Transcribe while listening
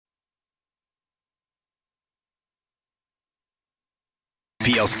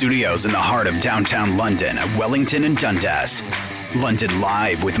PL Studios in the heart of downtown London at Wellington and Dundas. London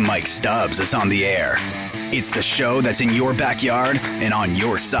Live with Mike Stubbs is on the air. It's the show that's in your backyard and on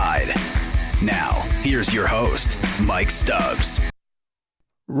your side. Now, here's your host, Mike Stubbs.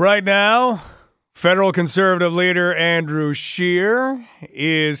 Right now, federal conservative leader Andrew Scheer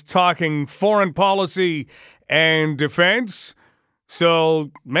is talking foreign policy and defense.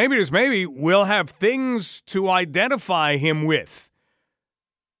 So maybe, just maybe, we'll have things to identify him with.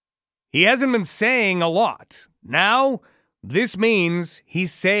 He hasn't been saying a lot. Now, this means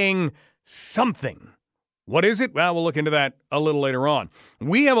he's saying something. What is it? Well, we'll look into that a little later on.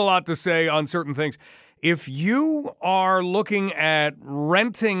 We have a lot to say on certain things. If you are looking at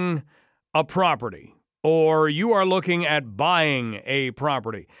renting a property or you are looking at buying a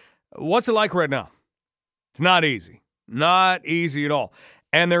property, what's it like right now? It's not easy. Not easy at all.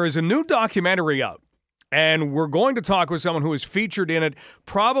 And there is a new documentary out. And we're going to talk with someone who is featured in it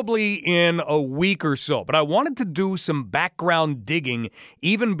probably in a week or so. But I wanted to do some background digging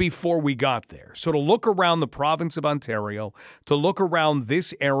even before we got there. So to look around the province of Ontario, to look around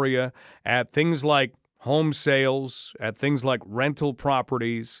this area at things like home sales, at things like rental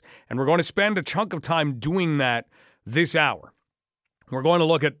properties. And we're going to spend a chunk of time doing that this hour. We're going to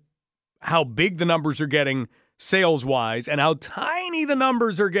look at how big the numbers are getting sales-wise, and how tiny the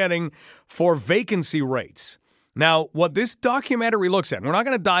numbers are getting for vacancy rates. Now, what this documentary looks at, we're not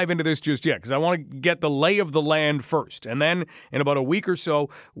going to dive into this just yet because I want to get the lay of the land first. And then in about a week or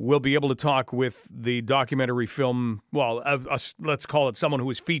so, we'll be able to talk with the documentary film, let's call it someone who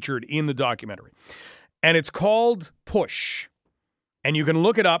is featured in the documentary. And it's called Push. And you can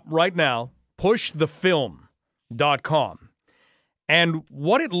look it up right now, pushthefilm.com. And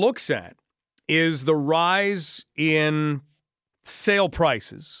what it looks at is the rise in sale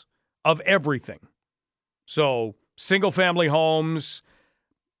prices of everything. So single-family homes,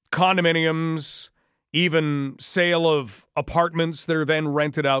 condominiums, even sale of apartments that are then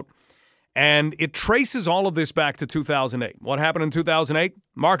rented out. And it traces all of this back to 2008. What happened in 2008?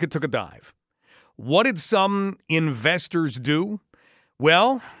 Market took a dive. What did some investors do?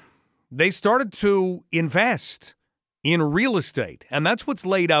 Well, they started to invest in real estate. And that's what's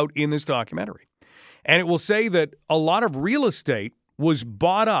laid out in this documentary. And it will say that a lot of real estate was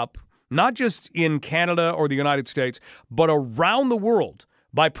bought up, not just in Canada or the United States, but around the world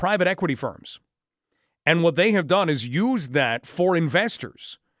by private equity firms. And what they have done is use that for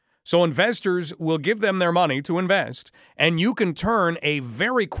investors. So investors will give them their money to invest, and you can turn a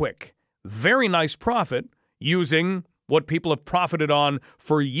very quick, very nice profit using what people have profited on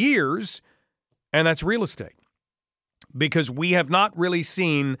for years, and that's real estate. Because we have not really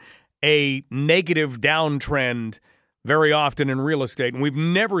seen a negative downtrend very often in real estate, and we've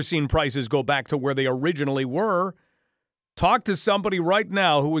never seen prices go back to where they originally were. Talk to somebody right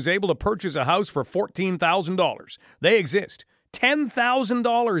now who was able to purchase a house for $14,000. They exist.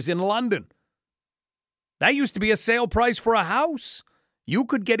 $10,000 in London. That used to be a sale price for a house. You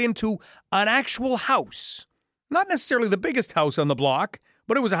could get into an actual house. Not necessarily the biggest house on the block,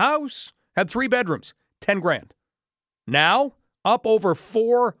 but it was a house. Had 3 bedrooms. $10,000. Now, up over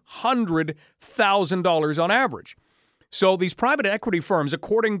 $400,000 on average. So these private equity firms,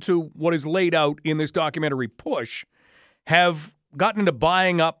 according to what is laid out in this documentary Push, have gotten into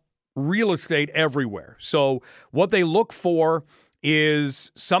buying up real estate everywhere. So what they look for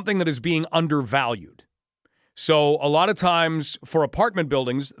is something that is being undervalued. So a lot of times for apartment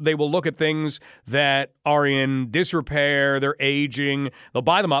buildings, they will look at things that are in disrepair, they're aging, they'll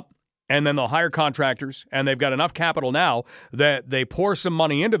buy them up, and then they'll hire contractors, and they've got enough capital now that they pour some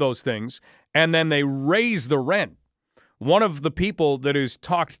money into those things, and then they raise the rent. One of the people that is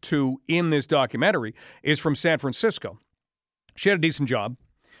talked to in this documentary is from San Francisco. She had a decent job,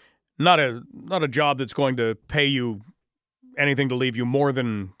 not a job that's going to pay you anything to leave you more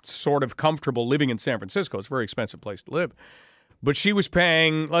than sort of comfortable living in San Francisco. It's a very expensive place to live. But she was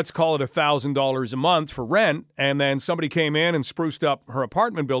paying, let's call it $1,000 a month for rent, and then somebody came in and spruced up her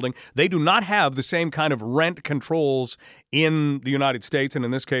apartment building. They do not have the same kind of rent controls in the United States, and in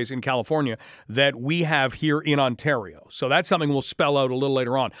this case in California, that we have here in Ontario. So that's something we'll spell out a little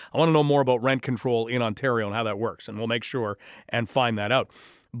later on. I want to know more about rent control in Ontario and how that works, and we'll make sure and find that out.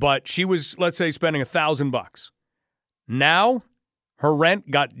 But she was, let's say, spending $1,000. Now, her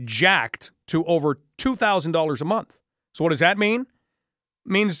rent got jacked to over $2,000 a month. So what does that mean?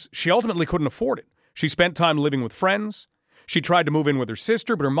 It means she ultimately couldn't afford it. She spent time living with friends. She tried to move in with her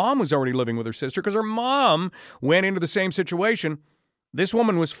sister, but her mom was already living with her sister because her mom went into the same situation. This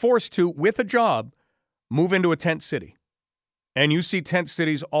woman was forced to, with a job, move into a tent city. And you see tent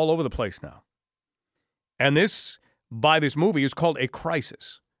cities all over the place now. And this by this movie is called a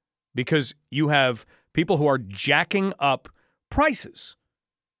crisis because you have people who are jacking up prices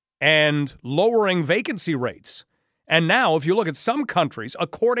and lowering vacancy rates. And now, if you look at some countries,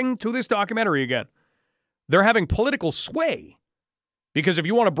 according to this documentary again, they're having political sway. Because if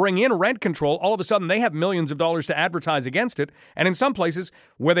you want to bring in rent control, all of a sudden they have millions of dollars to advertise against it. And in some places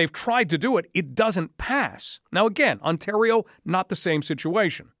where they've tried to do it, it doesn't pass. Now, again, Ontario, not the same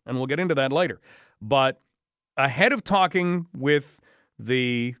situation. And we'll get into that later. But ahead of talking with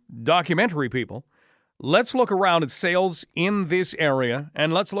the documentary people, let's look around at sales in this area,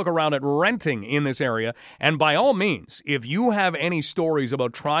 and let's look around at renting in this area. And by all means, if you have any stories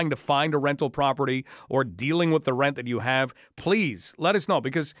about trying to find a rental property or dealing with the rent that you have, please let us know.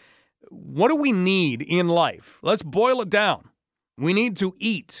 Because what do we need in life? Let's boil it down. We need to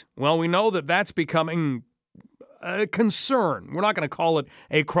eat. Well, we know that that's becoming a concern. We're not going to call it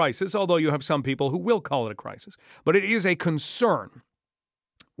a crisis, although you have some people who will call it a crisis. But it is a concern.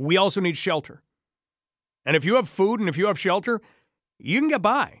 We also need shelter. And if you have food and if you have shelter, you can get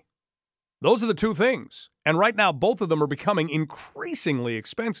by. Those are the two things. And right now, both of them are becoming increasingly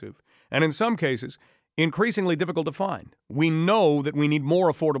expensive and in some cases, increasingly difficult to find. We know that we need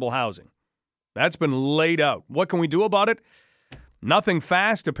more affordable housing. That's been laid out. What can we do about it? Nothing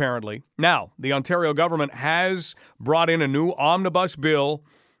fast, apparently. Now, the Ontario government has brought in a new omnibus bill,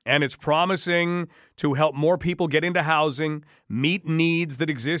 and it's promising to help more people get into housing, meet needs that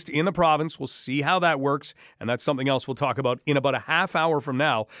exist in the province. We'll see how that works, and that's something else we'll talk about in about a half hour from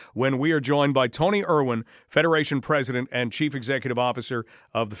now when we are joined by Tony Irwin, Federation President and Chief Executive Officer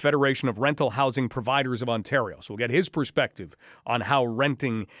of the Federation of Rental Housing Providers of Ontario. So we'll get his perspective on how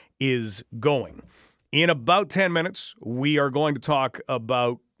renting is going. In about 10 minutes, we are going to talk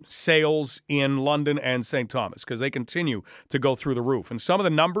about sales in London and St. Thomas because they continue to go through the roof. And some of the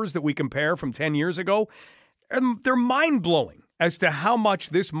numbers that we compare from 10 years ago, they're mind-blowing as to how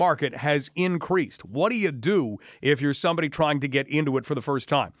much this market has increased. What do you do if you're somebody trying to get into it for the first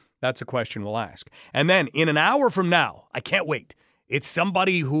time? That's a question we'll ask. And then in an hour from now, I can't wait. It's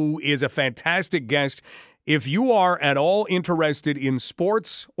somebody who is a fantastic guest. If you are at all interested in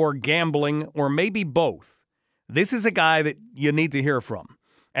sports or gambling or maybe both, this is a guy that you need to hear from.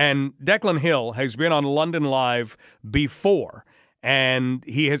 And Declan Hill has been on London Live before, and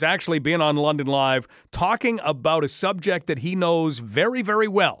he has actually been on London Live talking about a subject that he knows very, very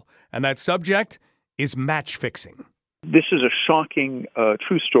well, and that subject is match fixing. This is a shocking,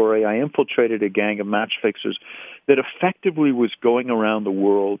 true story. I infiltrated a gang of match fixers that effectively was going around the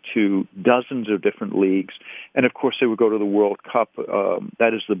world to dozens of different leagues. And, of course, they would go to the World Cup.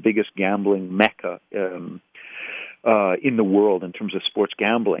 That is the biggest gambling mecca in the world in terms of sports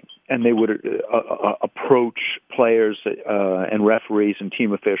gambling. And they would approach players and referees and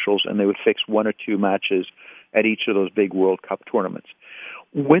team officials, and they would fix one or two matches at each of those big World Cup tournaments.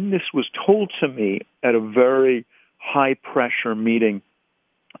 When this was told to me at a very high-pressure meeting,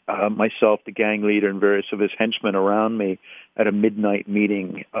 myself, the gang leader, and various of his henchmen around me at a midnight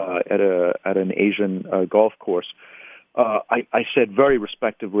meeting at an Asian golf course, I said very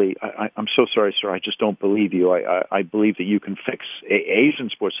respectively, I'm so sorry, sir, I just don't believe you. I believe that you can fix Asian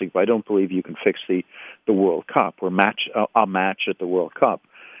sports league, but I don't believe you can fix the World Cup or a match at the World Cup.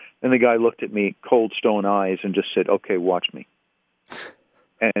 And the guy looked at me, cold stone eyes, and just said, okay, watch me.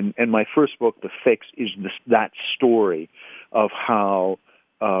 And my first book, The Fix, is that story of how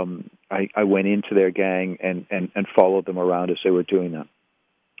I went into their gang and followed them around as they were doing that.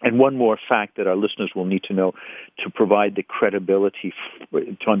 And one more fact that our listeners will need to know to provide the credibility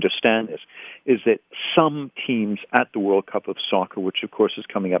to understand this is that some teams at the World Cup of Soccer, which of course is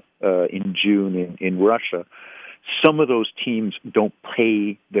coming up in June in Russia, some of those teams don't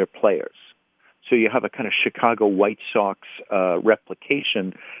pay their players. So you have a kind of Chicago White Sox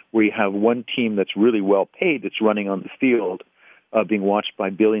replication where you have one team that's really well paid that's running on the field, being watched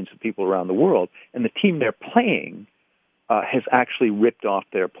by billions of people around the world, and the team they're playing has actually ripped off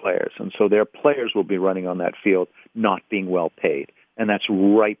their players. And so their players will be running on that field not being well paid. And that's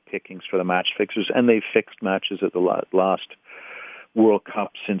ripe pickings for the match fixers. And they've fixed matches at the last World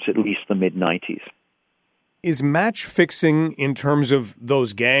Cup since at least the mid-90s. Is match fixing in terms of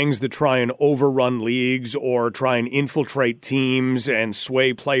those gangs that try and overrun leagues or try and infiltrate teams and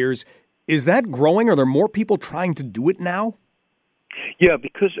sway players, is that growing? Are there more people trying to do it now? Yeah,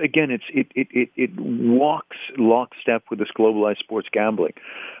 because again, it walks lockstep with this globalized sports gambling.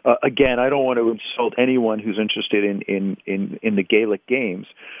 Again, I don't want to insult anyone who's interested in the Gaelic games,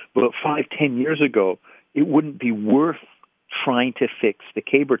 but 5-10 years ago, it wouldn't be worth trying to fix the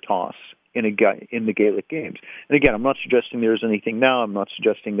caber toss in the Gaelic games. And again, I'm not suggesting there's anything now. I'm not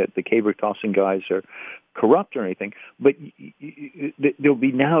suggesting that the caber tossing guys are corrupt or anything. But there'll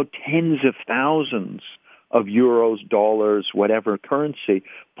be now tens of thousands of euros, dollars, whatever currency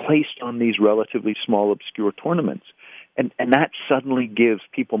placed on these relatively small, obscure tournaments. And that suddenly gives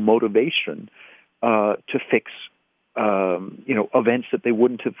people motivation to fix events that they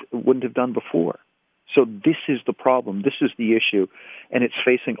wouldn't have done before. So this is the problem. This is the issue, and it's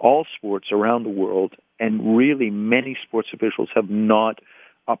facing all sports around the world. And really, many sports officials have not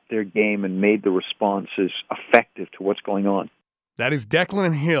upped their game and made the responses effective to what's going on. That is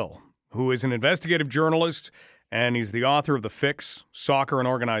Declan Hill, who is an investigative journalist, and he's the author of The Fix, Soccer and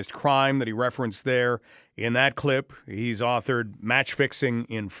Organized Crime, that he referenced there in that clip. He's authored Match Fixing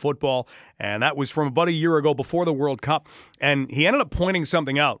in Football, and that was from about a year ago before the World Cup. And he ended up pointing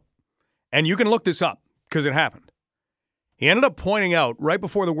something out. And you can look this up because it happened. He ended up pointing out right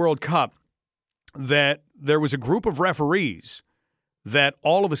before the World Cup that there was a group of referees that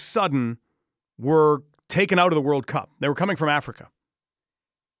all of a sudden were taken out of the World Cup. They were coming from Africa.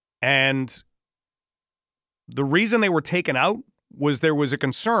 And the reason they were taken out was there was a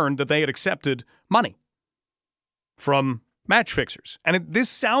concern that they had accepted money from match fixers. And this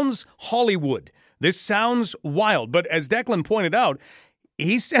sounds Hollywood. This sounds wild. But as Declan pointed out,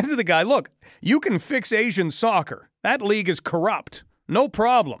 he said to the guy, look, you can fix Asian soccer. That league is corrupt. No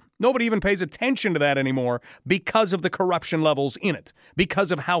problem. Nobody even pays attention to that anymore because of the corruption levels in it,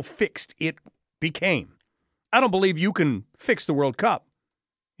 because of how fixed it became. I don't believe you can fix the World Cup.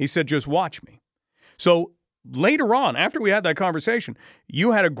 He said, just watch me. So later on, after we had that conversation,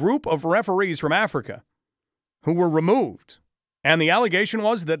 you had a group of referees from Africa who were removed, and the allegation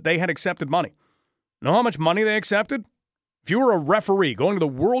was that they had accepted money. Know how much money they accepted? If you were a referee going to the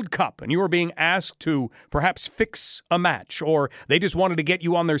World Cup and you were being asked to perhaps fix a match, or they just wanted to get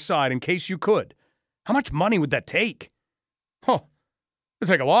you on their side in case you could, how much money would that take? It'd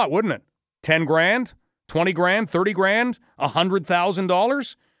take a lot, wouldn't it? 10 grand, 20 grand, 30 grand,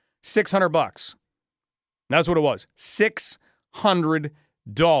 $100,000, $600. That's what it was.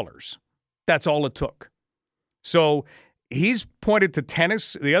 $600. That's all it took. So he's pointed to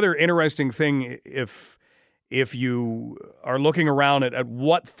tennis. The other interesting thing, if you are looking around at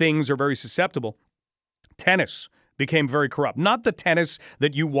what things are very susceptible, tennis became very corrupt. Not the tennis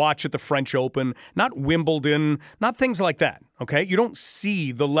that you watch at the French Open, not Wimbledon, not things like that, okay? You don't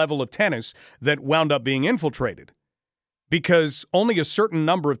see the level of tennis that wound up being infiltrated because only a certain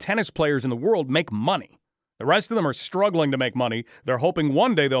number of tennis players in the world make money. The rest of them are struggling to make money. They're hoping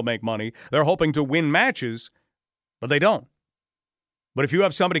one day they'll make money. They're hoping to win matches, but they don't. But if you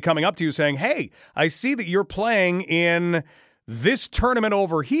have somebody coming up to you saying, hey, I see that you're playing in this tournament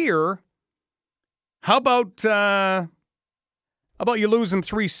over here. How about you losing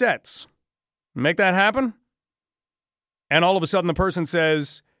 3 sets? Make that happen? And all of a sudden the person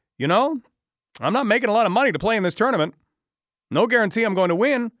says, I'm not making a lot of money to play in this tournament. No guarantee I'm going to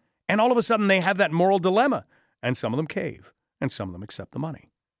win. And all of a sudden they have that moral dilemma. And some of them cave. And some of them accept the money.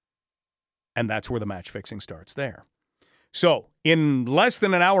 And that's where the match fixing starts there. So, in less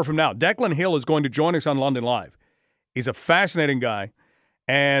than an hour from now, Declan Hill is going to join us on London Live. He's a fascinating guy,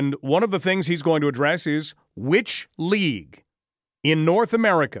 and one of the things he's going to address is which league in North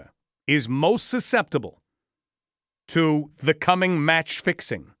America is most susceptible to the coming match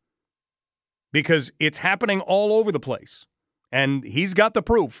fixing, because it's happening all over the place, and he's got the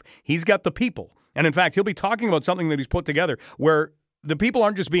proof. He's got the people, and in fact, he'll be talking about something that he's put together where the people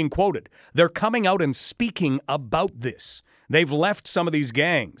aren't just being quoted. They're coming out and speaking about this. They've left some of these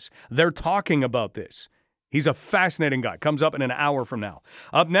gangs. They're talking about this. He's a fascinating guy. Comes up in an hour from now.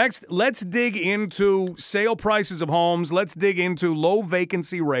 Up next, let's dig into sale prices of homes. Let's dig into low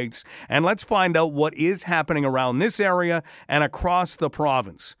vacancy rates. And let's find out what is happening around this area and across the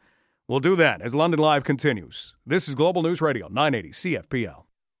province. We'll do that as London Live continues. This is Global News Radio, 980 CFPL.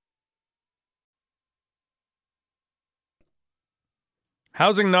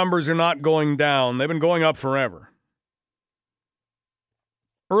 Housing numbers are not going down. They've been going up forever.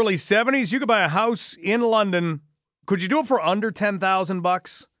 Early 70s, you could buy a house in London. Could you do it for under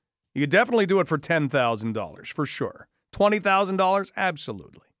 $10,000? You could definitely do it for $10,000 for sure. $20,000?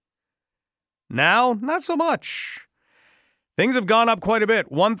 Absolutely. Now, not so much. Things have gone up quite a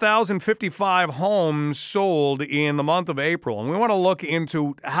bit. 1,055 homes sold in the month of April. And we want to look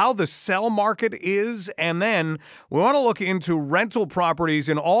into how the sell market is, and then we want to look into rental properties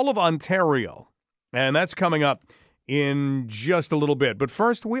in all of Ontario. And that's coming up in just a little bit. But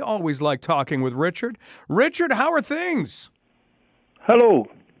first, we always like talking with Richard. Richard, how are things? Hello.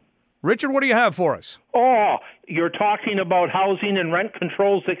 Richard, what do you have for us? Oh, you're talking about housing and rent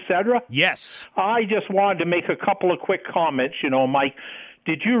controls, etc.? Yes. I just wanted to make a couple of quick comments, Mike.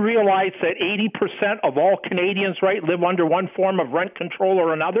 Did you realize that 80% of all Canadians, right, live under one form of rent control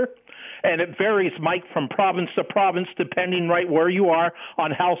or another? And it varies, Mike, from province to province, depending, right, where you are, on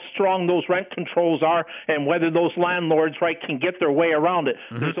how strong those rent controls are and whether those landlords, right, can get their way around it.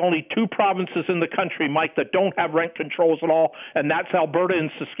 Mm-hmm. There's only two provinces in the country, Mike, that don't have rent controls at all, and that's Alberta and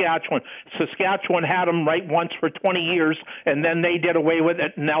Saskatchewan. Saskatchewan had them, right, once for 20 years, and then they did away with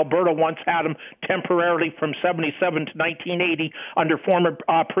it, and Alberta once had them temporarily from 77 to 1980 under former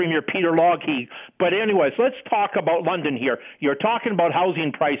Premier Peter Lougheed. But anyways, let's talk about London here. You're talking about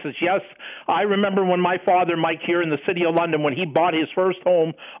housing prices. Yes, I remember when my father, Mike, here in the city of London, when he bought his first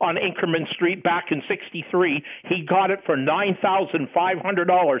home on Inkerman Street back in '63, he got it for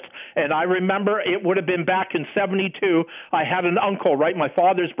 $9,500. And I remember it would have been back in '72. I had an uncle, right, my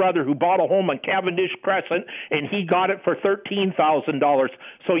father's brother, who bought a home on Cavendish Crescent, and he got it for $13,000.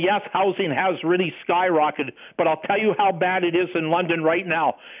 So yes, housing has really skyrocketed, but I'll tell you how bad it is in London right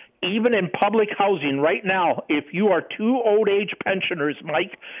now. Even in public housing right now, if you are two old age pensioners,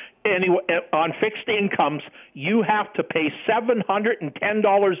 Mike, on fixed incomes, you have to pay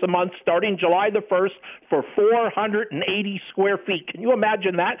 $710 a month starting July the 1st for 480 square feet. Can you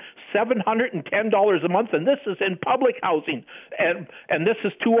imagine that? $710 a month, and this is in public housing, and this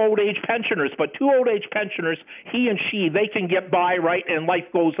is two old age pensioners. But two old age pensioners, he and she, they can get by, right, and life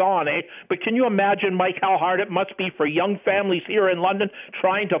goes on, eh? But can you imagine, Mike, how hard it must be for young families here in London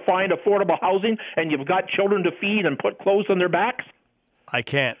trying to find affordable housing, and you've got children to feed and put clothes on their backs? I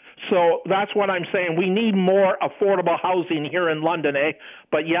can't. So that's what I'm saying. We need more affordable housing here in London, eh?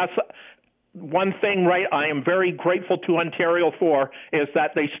 But yes, one thing, right, I am very grateful to Ontario for is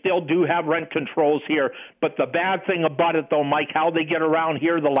that they still do have rent controls here. But the bad thing about it, though, Mike, how they get around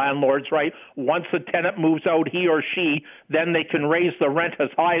here, the landlords, right, once a tenant moves out, he or she, then they can raise the rent as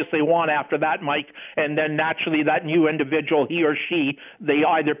high as they want after that, Mike. And then naturally that new individual, he or she, they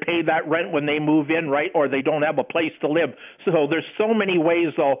either pay that rent when they move in, right, or they don't have a place to live. So there's so many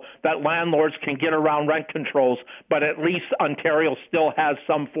ways, though, that landlords can get around rent controls. But at least Ontario still has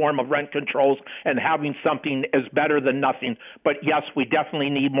some form of rent control. And having something is better than nothing. But yes, we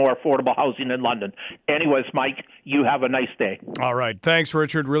definitely need more affordable housing in London. Anyways, Mike, you have a nice day. All right. Thanks,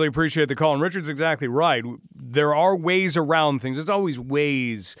 Richard. Really appreciate the call. And Richard's exactly right. There are ways around things. There's always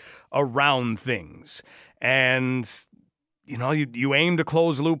ways around things. And you aim to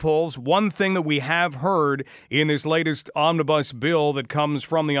close loopholes. One thing that we have heard in this latest omnibus bill that comes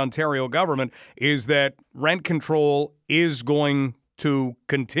from the Ontario government is that rent control is going to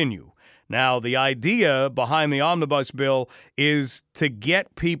continue. Now, the idea behind the omnibus bill is to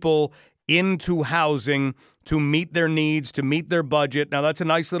get people into housing to meet their needs, to meet their budget. Now, that's a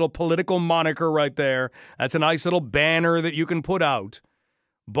nice little political moniker right there. That's a nice little banner that you can put out.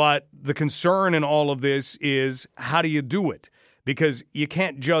 But the concern in all of this is, how do you do it? Because you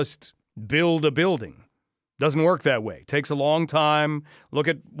can't just build a building. Doesn't work that way. It takes a long time. Look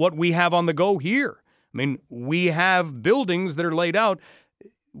at what we have on the go here. I mean, we have buildings that are laid out.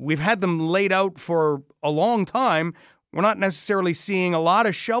 We've had them laid out for a long time. We're not necessarily seeing a lot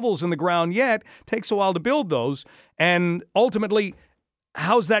of shovels in the ground yet. It takes a while to build those. And ultimately,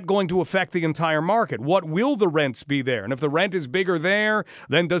 how's that going to affect the entire market? What will the rents be there? And if the rent is bigger there,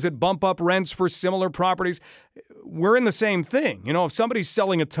 then does it bump up rents for similar properties? We're in the same thing. If somebody's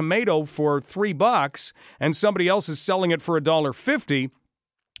selling a tomato for $3 and somebody else is selling it for $1.50,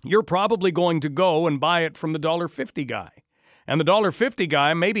 you're probably going to go and buy it from the $1.50 guy. And the $1.50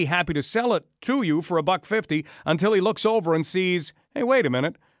 guy may be happy to sell it to you for $1.50 until he looks over and sees, hey, wait a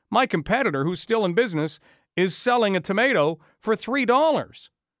minute, my competitor who's still in business is selling a tomato for $3.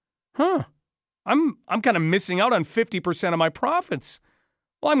 Huh. I'm kind of missing out on 50% of my profits.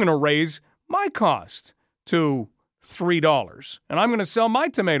 Well, I'm going to raise my cost to $3, and I'm going to sell my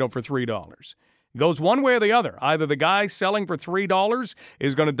tomato for $3. It goes one way or the other. Either the guy selling for $3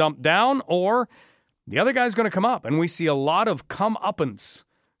 is going to dump down, or the other guy's going to come up, and we see a lot of come-uppance.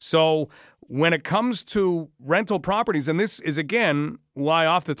 So when it comes to rental properties, and this is, again, why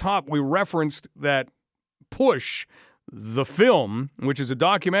off the top we referenced that Push, the film, which is a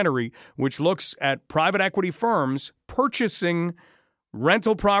documentary which looks at private equity firms purchasing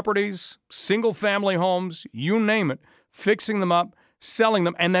rental properties, single-family homes, you name it, fixing them up, selling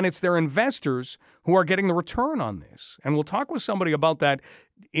them, and then it's their investors who are getting the return on this. And we'll talk with somebody about that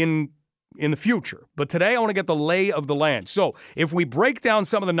in the future. But today I want to get the lay of the land. So if we break down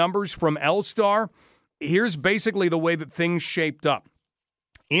some of the numbers from L-Star, here's basically the way that things shaped up.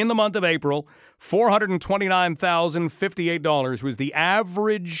 In the month of April, $429,058 was the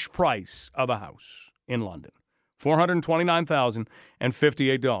average price of a house in London.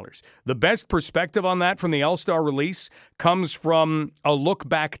 $429,058. The best perspective on that from the L-Star release comes from a look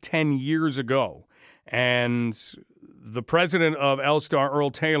back 10 years ago. And the president of L-Star,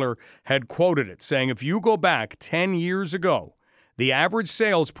 Earl Taylor, had quoted it, saying if you go back 10 years ago, the average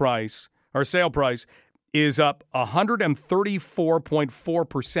sale price is up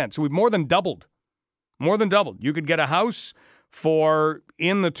 134.4%. So we've more than doubled. More than doubled. You could get a house for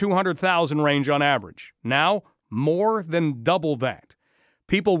in the 200,000 range on average. Now, more than double that.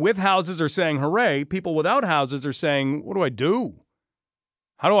 People with houses are saying, hooray. People without houses are saying, what do I do?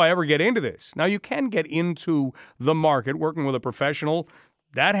 How do I ever get into this? Now, you can get into the market working with a professional.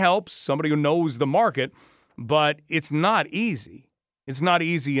 That helps, somebody who knows the market, but it's not easy. It's not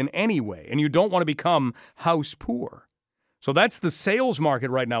easy in any way, and you don't want to become house poor. So that's the sales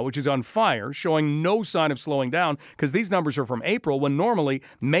market right now, which is on fire, showing no sign of slowing down because these numbers are from April when normally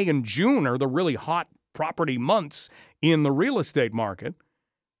May and June are the really hot property months in the real estate market.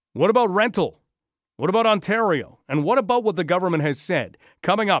 What about rental? What about Ontario? And what about what the government has said?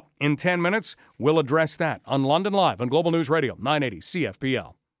 Coming up in 10 minutes, we'll address that on London Live on Global News Radio, 980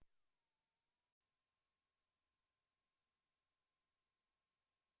 CFPL.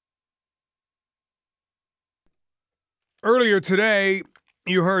 Earlier today,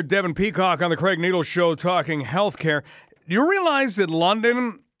 you heard Devin Peacock on the Craig Needles Show talking healthcare. Do you realize that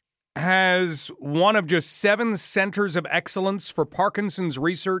London has one of just 7 centers of excellence for Parkinson's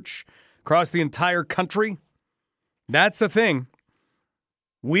research across the entire country? That's a thing.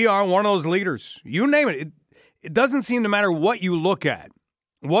 We are one of those leaders. You name it. It doesn't seem to matter what you look at,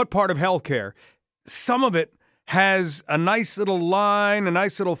 what part of healthcare. Some of it has a nice little line, a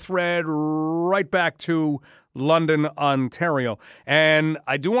nice little thread right back to London, Ontario. And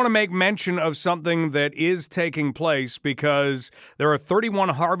I do want to make mention of something that is taking place because there are 31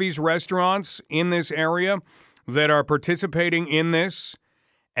 Harvey's restaurants in this area that are participating in this.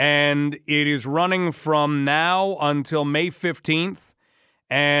 And it is running from now until May 15th.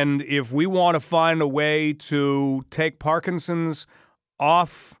 And if we want to find a way to take Parkinson's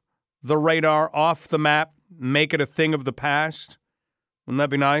off the radar, off the map, make it a thing of the past, wouldn't that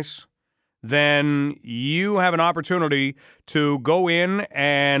be nice? Then you have an opportunity to go in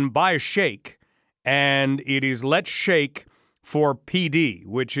and buy a shake. And it is Let's Shake for PD,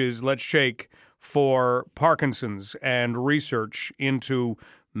 which is Let's Shake for Parkinson's and research into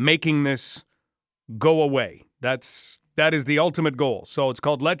making this go away. That is the ultimate goal. So it's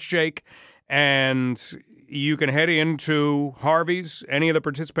called Let's Shake, and you can head into Harvey's, any of the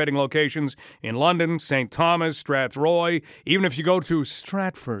participating locations in London, St. Thomas, Strathroy. Even if you go to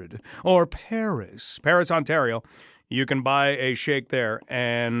Stratford or Paris, Ontario, you can buy a shake there.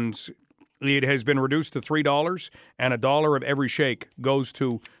 And it has been reduced to $3, and $1 of every shake goes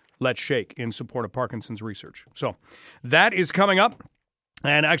to Let's Shake in support of Parkinson's research. So that is coming up.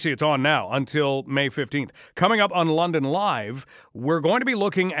 And actually, it's on now until May 15th. Coming up on London Live, we're going to be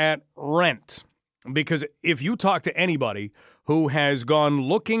looking at rent. Because if you talk to anybody who has gone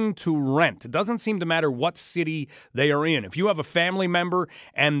looking to rent, it doesn't seem to matter what city they are in. If you have a family member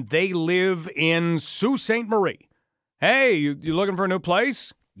and they live in Sault Ste. Marie, hey, you looking for a new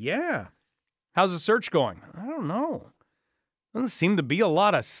place? Yeah. How's the search going? I don't know. Doesn't seem to be a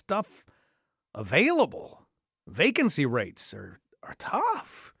lot of stuff available. Vacancy rates are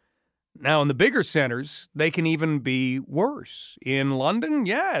tough. Now, in the bigger centers, they can even be worse. In London,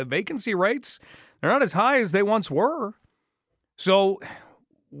 yeah, vacancy rates, they're not as high as they once were. So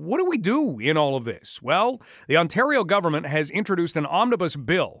what do we do in all of this? Well, the Ontario government has introduced an omnibus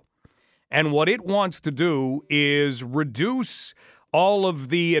bill, and what it wants to do is reduce all of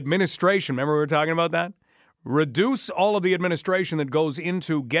the administration. Remember we were talking about that? Reduce all of the administration that goes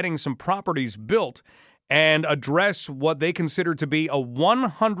into getting some properties built and address what they consider to be a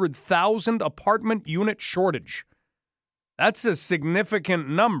 100,000 apartment unit shortage. That's a significant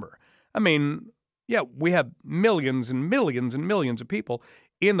number. I mean, yeah, we have millions and millions and millions of people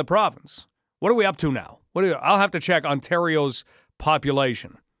in the province. What are we up to now? I'll have to check Ontario's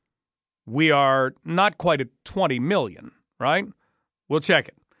population. We are not quite at 20 million, right? We'll check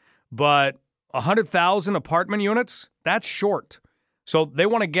it. But 100,000 apartment units, that's short. So they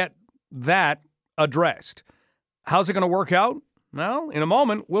want to get that addressed. How's it going to work out? Well, in a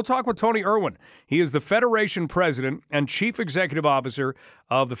moment, we'll talk with Tony Irwin. He is the Federation President and Chief Executive Officer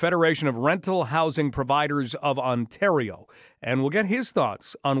of the Federation of Rental Housing Providers of Ontario. And we'll get his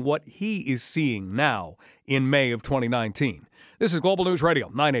thoughts on what he is seeing now in May of 2019. This is Global News Radio,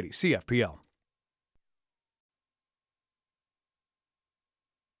 980 CFPL.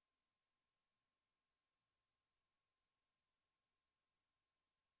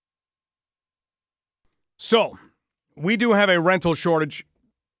 So, we do have a rental shortage.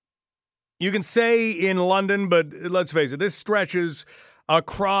 You can say in London, but let's face it, this stretches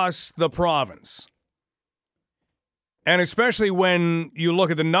across the province. And especially when you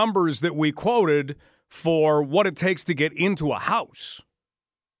look at the numbers that we quoted for what it takes to get into a house.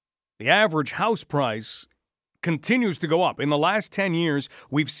 The average house price continues to go up. In the last 10 years,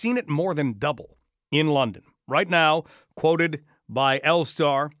 we've seen it more than double in London. Right now, quoted by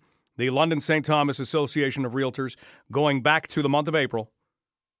L-Star, the London St. Thomas Association of Realtors, going back to the month of April,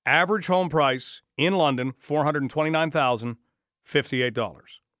 average home price in London, $429,058.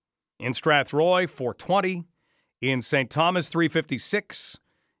 In Strathroy, $420,000. In St. Thomas, $356,000.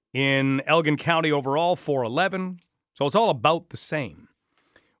 In Elgin County overall, $411,000. So it's all about the same.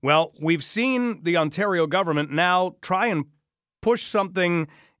 Well, we've seen the Ontario government now try and push something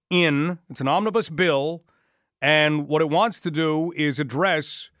in. It's an omnibus bill, and what it wants to do is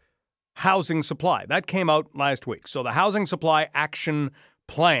address housing supply. That came out last week. So the Housing Supply Action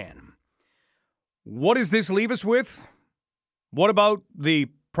Plan. What does this leave us with? What about the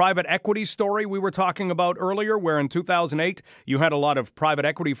private equity story we were talking about earlier, where in 2008 you had a lot of private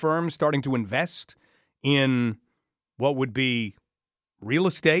equity firms starting to invest in what would be real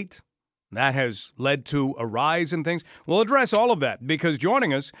estate? That has led to a rise in things. We'll address all of that because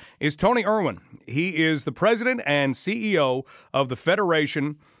joining us is Tony Irwin. He is the president and CEO of the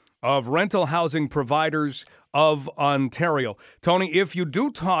Federation of Rental Housing Providers of Ontario. Tony, if you do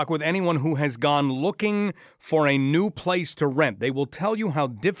talk with anyone who has gone looking for a new place to rent, they will tell you how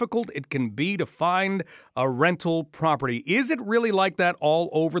difficult it can be to find a rental property. Is it really like that all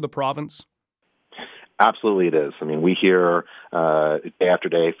over the province? Absolutely, it is. I mean, we hear day after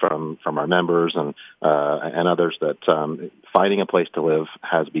day from our members and others that finding a place to live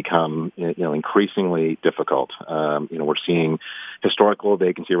has become increasingly difficult. We're seeing historical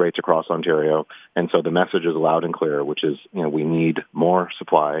vacancy rates across Ontario, and so the message is loud and clear, which is we need more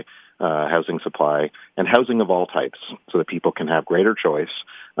supply, housing supply, and housing of all types, so that people can have greater choice,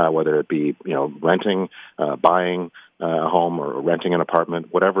 whether it be renting, buying a home or renting an apartment,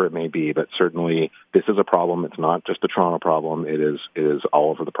 whatever it may be. But certainly this is a problem. It's not just a Toronto problem. It is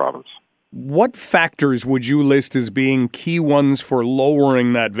all over the province. What factors would you list as being key ones for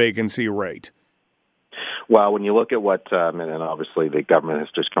lowering that vacancy rate? Well, when you look at what, and obviously the government has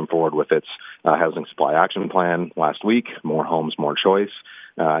just come forward with its Housing Supply Action Plan last week, more homes, more choice.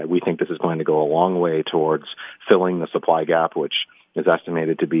 We think this is going to go a long way towards filling the supply gap, which is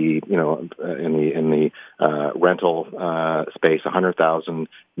estimated to be, in the rental space, 100,000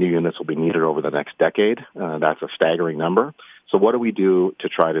 new units will be needed over the next decade. That's a staggering number. So what do we do to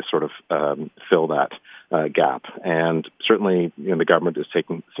try to sort of fill that gap? And certainly, the government is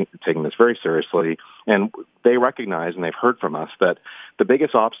taking this very seriously, and they recognize and they've heard from us that the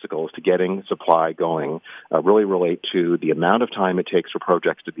biggest obstacles to getting supply going really relate to the amount of time it takes for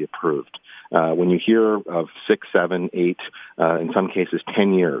projects to be approved. When you hear of 6, 7, 8, in some cases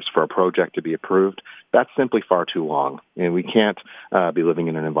 10 years for a project to be approved, that's simply far too long. And we can't be living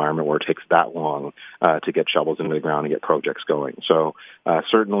in an environment where it takes that long to get shovels into the ground and get projects going. So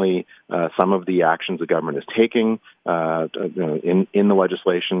certainly some of the actions the government is taking in the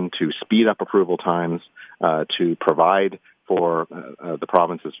legislation to speed up approval times, to provide for the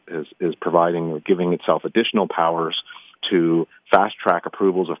province is providing or giving itself additional powers to fast-track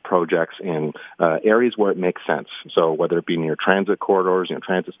approvals of projects in areas where it makes sense. So whether it be near transit corridors,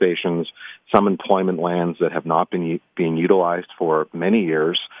 transit stations, some employment lands that have not been being utilized for many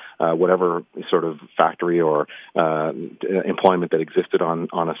years, whatever sort of factory or employment that existed on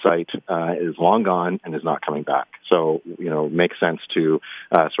a site is long gone and is not coming back. So, it makes sense to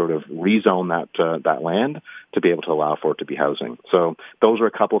sort of rezone that land to be able to allow for it to be housing. So those are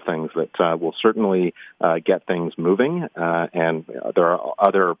a couple things that will certainly get things moving, and there are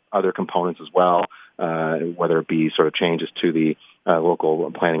other components as well, whether it be sort of changes to the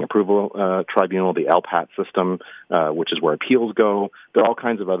local planning approval tribunal, the LPAT system, which is where appeals go. There are all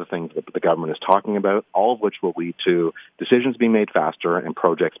kinds of other things that the government is talking about, all of which will lead to decisions being made faster and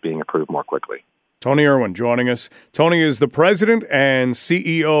projects being approved more quickly. Tony Irwin joining us. Tony is the president and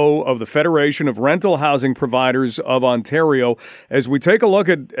CEO of the Federation of Rental Housing Providers of Ontario. As we take a look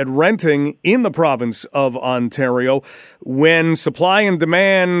at renting in the province of Ontario, when supply and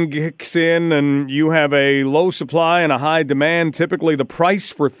demand kicks in and you have a low supply and a high demand, typically the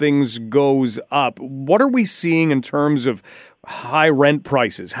price for things goes up. What are we seeing in terms of high rent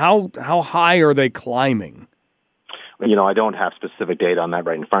prices? How high are they climbing? I don't have specific data on that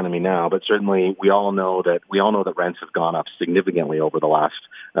right in front of me now, but certainly we all know that rents have gone up significantly over the last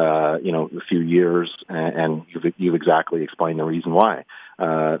few years, and you've exactly explained the reason why.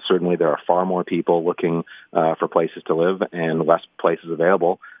 Certainly, there are far more people looking for places to live and less places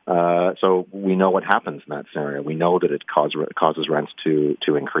available. So we know what happens in that scenario. We know that it causes rents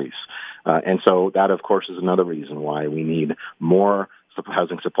to increase. And so that, of course, is another reason why we need more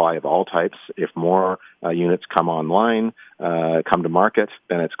housing supply of all types. If more units come online, come to market,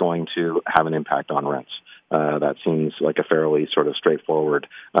 then it's going to have an impact on rents. That seems like a fairly sort of straightforward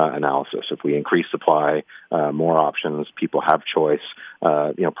analysis. If we increase supply, more options, people have choice.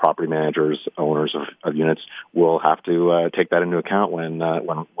 Property managers, owners of units will have to take that into account when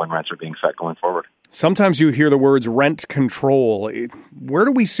rents are being set going forward. Sometimes you hear the words rent control. Where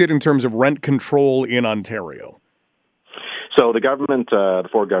do we sit in terms of rent control in Ontario? So the government, the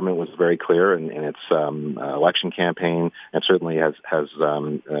Ford government, was very clear in its election campaign, and certainly has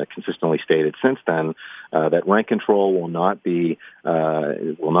consistently stated since then that rent control will not be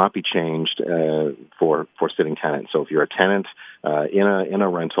changed for sitting tenants. So if you're a tenant in a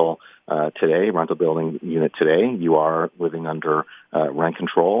rental rental building unit today, you are living under rent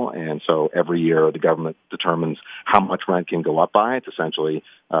control, and so every year the government determines how much rent can go up by. It's essentially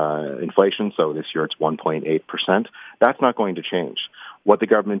inflation. So this year it's 1.8%. That's not going to change. What the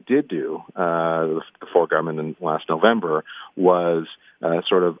government did do, the Ford government in last November, was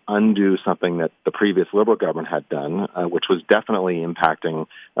sort of undo something that the previous Liberal government had done, which was definitely impacting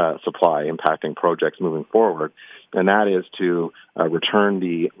supply, impacting projects moving forward, and that is to return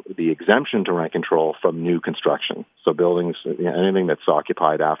the exemption to rent control from new construction. So buildings, anything that's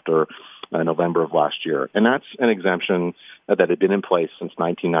occupied after November of last year. And that's an exemption that had been in place since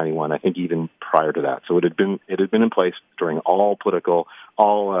 1991, I think even prior to that. So it had been in place during all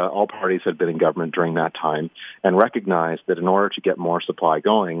parties had been in government during that time, and recognized that in order to get more supply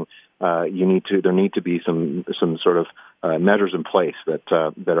going, there need to be some sort of measures in place that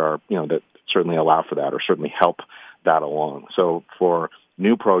that certainly allow for that, or certainly help that along. So for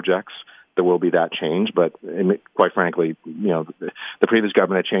new projects, there will be that change, but quite frankly, the previous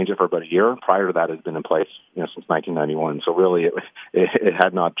government had changed it for about a year. Prior to that, it had been in place, since 1991. So really, it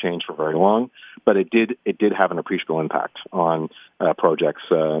had not changed for very long, but it did have an appreciable impact on projects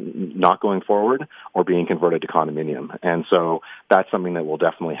not going forward or being converted to condominium. And so that's something that will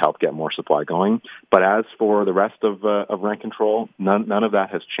definitely help get more supply going. But as for the rest of rent control, none of that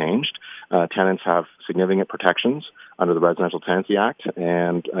has changed. Tenants have significant protections under the Residential Tenancy Act,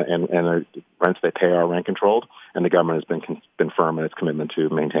 and the rents they pay are rent controlled, and the government has been firm in its commitment to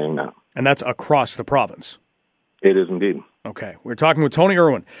maintaining that. And that's across the province. It is indeed. Okay. We're talking with Tony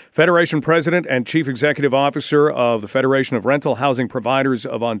Irwin, Federation President and Chief Executive Officer of the Federation of Rental Housing Providers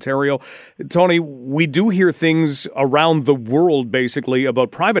of Ontario. Tony, we do hear things around the world, basically, about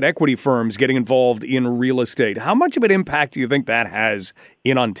private equity firms getting involved in real estate. How much of an impact do you think that has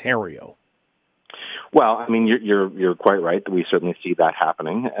in Ontario? Well, I mean, you're quite right that we certainly see that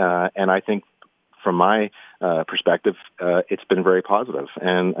happening, and I think from my perspective, it's been very positive,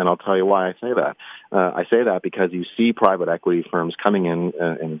 and I'll tell you why I say that. I say that because you see private equity firms coming in,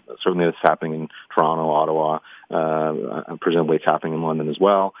 and certainly it's happening in Toronto, Ottawa, presumably it's happening in London as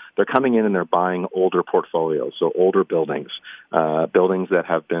well. They're coming in and they're buying older portfolios, so older buildings that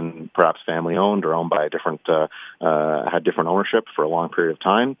have been perhaps family owned or owned by had different ownership for a long period of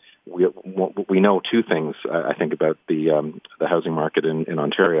time. We know two things, I think, about the housing market in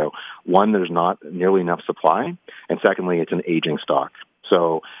Ontario. One, there's not nearly enough supply, and secondly, it's an aging stock.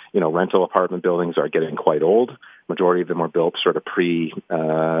 So, rental apartment buildings are getting quite old. Majority of them were built sort of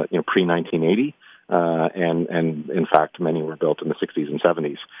pre-1980. And in fact, many were built in the 60s and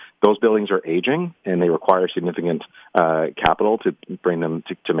 70s. Those buildings are aging, and they require significant capital to bring them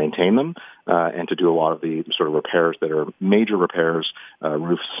to maintain them, and to do a lot of the sort of repairs that are major repairs,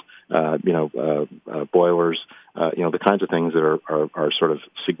 roofs, boilers, the kinds of things that are sort of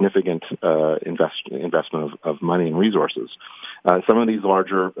significant investment of money and resources. Some of these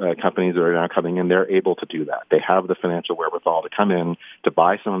larger companies that are now coming in, they're able to do that. They have the financial wherewithal to come in to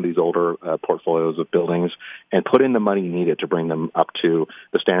buy some of these older portfolios of buildings and put in the money needed to bring them up to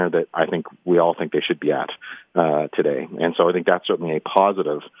the standard that I think we all think they should be at today. And so I think that's certainly a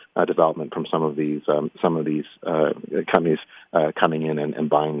positive development from some of these companies coming in and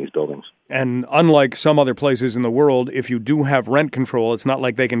buying these buildings. And unlike some other places in the world, if you do have rent control, it's not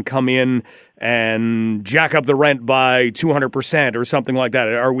like they can come in and jack up the rent by 200% or something like that.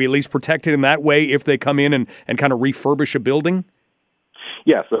 Are we at least protected in that way if they come in and kind of refurbish a building?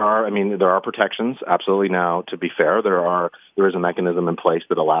 Yes, there are. I mean, there are protections. Absolutely. Now, to be fair, there is a mechanism in place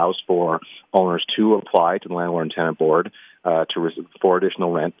that allows for owners to apply to the Landlord and Tenant Board for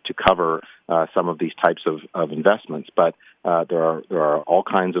additional rent to cover some of these types of investments. But there are all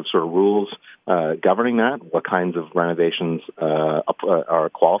kinds of sort of rules governing that, what kinds of renovations are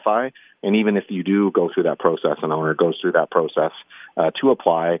qualify. And even if you do go through that process, an owner goes through that process to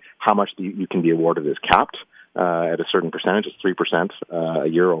apply, how much you can be awarded is capped at a certain percentage. It's 3% a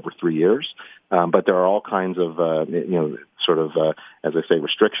year over 3 years. But there are all kinds of, as I say,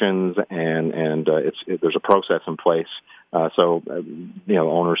 restrictions, and there's a process in place.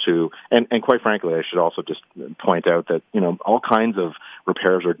 Owners who, and quite frankly, I should also just point out that, all kinds of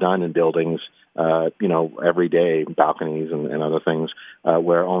repairs are done in buildings, every day, balconies and other things,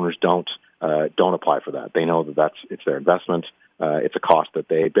 where owners don't apply for that. They know that it's their investment. It's a cost that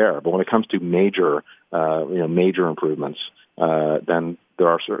they bear. But when it comes to major improvements, then there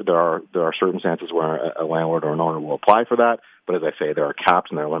are circumstances where a landlord or an owner will apply for that. But as I say, there are caps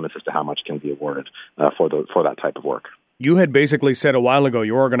and there are limits as to how much can be awarded for that type of work. You had basically said a while ago,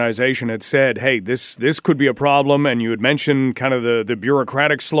 your organization had said, hey, this could be a problem, and you had mentioned kind of the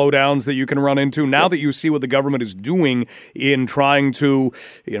bureaucratic slowdowns that you can run into. Now that you see what the government is doing in trying to,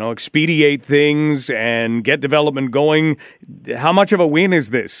 expedite things and get development going, how much of a win is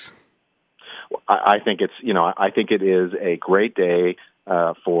this? I think it is a great day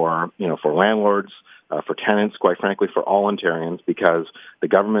for landlords, for tenants, quite frankly, for all Ontarians, because what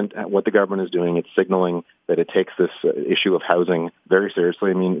the government is doing, it's signaling that it takes this issue of housing very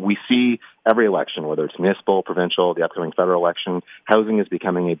seriously. I mean, we see every election, whether it's municipal, provincial, the upcoming federal election, housing is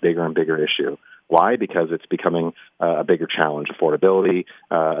becoming a bigger and bigger issue. Why? Because it's becoming a bigger challenge. Affordability,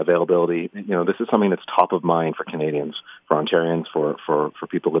 availability. This is something that's top of mind for Canadians, for Ontarians, for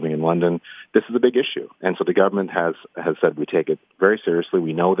people living in London. This is a big issue. And so the government has said we take it very seriously.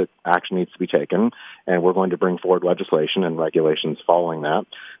 We know that action needs to be taken, and we're going to bring forward legislation and regulations following that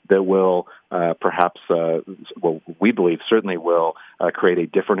will we believe certainly will create a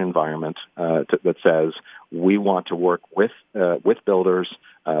different environment that says we want to work with builders,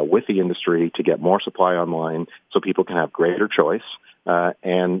 with the industry to get more supply online so people can have greater choice,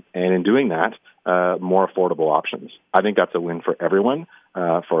 and in doing that, more affordable options. I think that's a win for everyone,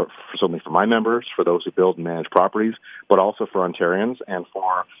 for certainly for my members, for those who build and manage properties, but also for Ontarians and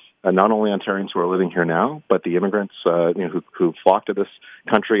for not only Ontarians who are living here now, but the immigrants who flock to this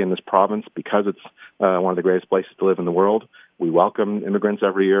country and this province because it's one of the greatest places to live in the world. We welcome immigrants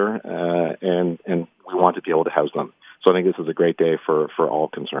every year, and we want to be able to house them. So I think this is a great day for all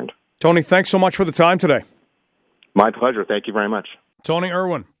concerned. Tony, thanks so much for the time today. My pleasure. Thank you very much. Tony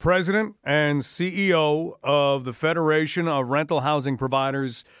Irwin, President and CEO of the Federation of Rental Housing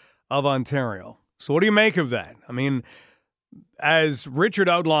Providers of Ontario. So what do you make of that? I mean, as Richard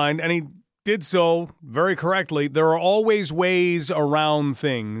outlined, and he did so very correctly, there are always ways around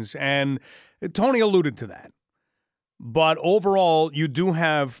things, and Tony alluded to that. But overall, you do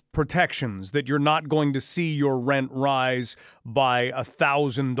have protections that you're not going to see your rent rise by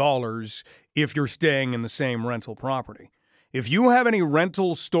 $1,000 if you're staying in the same rental property. If you have any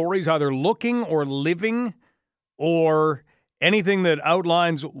rental stories, either looking or living, or anything that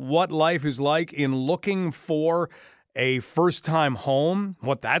outlines what life is like in looking for a first-time home,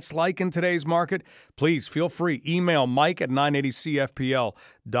 what that's like in today's market, please feel free. Email Mike at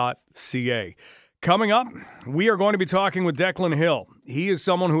 980cfpl.ca. Coming up, we are going to be talking with Declan Hill. He is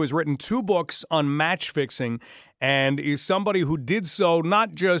someone who has written 2 books on match fixing and is somebody who did so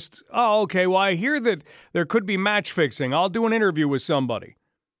not just, I hear that there could be match fixing. I'll do an interview with somebody.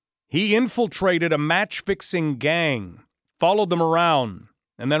 He infiltrated a match fixing gang, followed them around,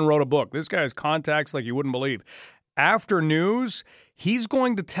 and then wrote a book. This guy has contacts like you wouldn't believe. After news, he's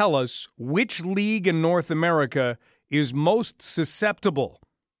going to tell us which league in North America is most susceptible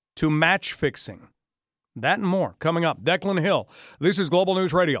to match fixing. That and more coming up. Declan Hill. This is Global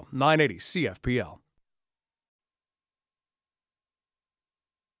News Radio, 980 CFPL.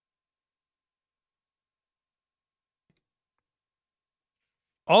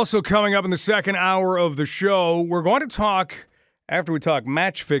 Also coming up in the second hour of the show, we're going to talk, after we talk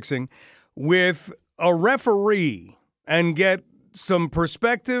match fixing, with a referee and get some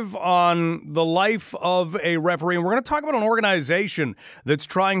perspective on the life of a referee. And we're going to talk about an organization that's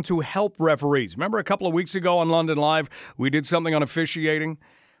trying to help referees. Remember a couple of weeks ago on London Live, we did something on officiating?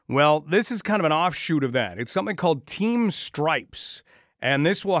 Well, this is kind of an offshoot of that. It's something called Team Stripes, and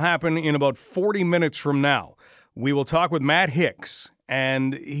this will happen in about 40 minutes from now. We will talk with Matt Hicks,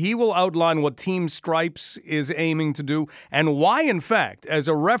 and he will outline what Team Stripes is aiming to do and why, in fact, as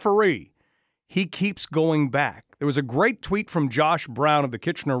a referee, he keeps going back. There was a great tweet from Josh Brown of the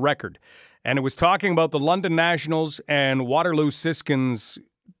Kitchener Record, and it was talking about the London Nationals and Waterloo Siskinds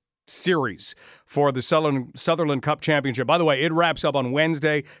series for the Sutherland Cup Championship. By the way, it wraps up on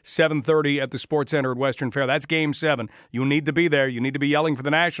Wednesday, 7:30 at the Sports Center at Western Fair. That's Game 7. You need to be there. You need to be yelling for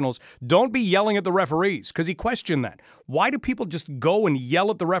the Nationals. Don't be yelling at the referees, because he questioned that. Why do people just go and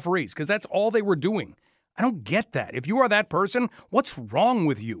yell at the referees? Because that's all they were doing. I don't get that. If you are that person, what's wrong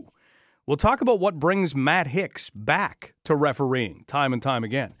with you? We'll talk about what brings Matt Hicks back to refereeing time and time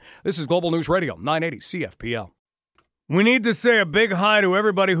again. This is Global News Radio, 980 CFPL. We need to say a big hi to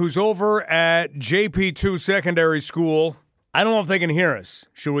everybody who's over at JP2 Secondary School. I don't know if they can hear us.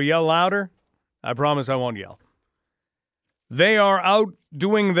 Should we yell louder? I promise I won't yell. They are out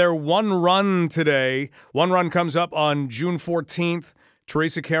doing their one run today. One run comes up on June 14th.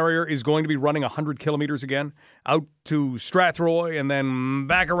 Teresa Carrier is going to be running 100 kilometers again, out to Strathroy and then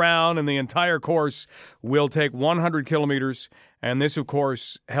back around, and the entire course will take 100 kilometers. And this, of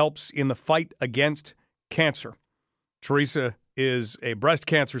course, helps in the fight against cancer. Teresa is a breast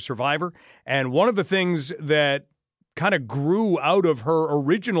cancer survivor, and one of the things that kind of grew out of her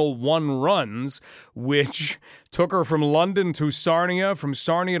original one runs, which took her from London to Sarnia, from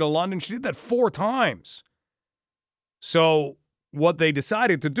Sarnia to London, she did that 4 times. So what they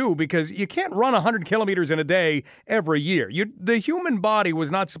decided to do, because you can't run 100 kilometers in a day every year. The human body was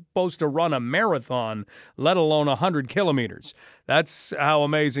not supposed to run a marathon, let alone 100 kilometers. That's how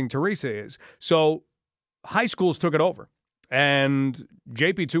amazing Teresa is. So high schools took it over, and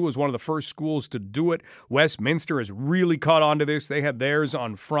JP2 was one of the first schools to do it. Westminster has really caught on to this. They had theirs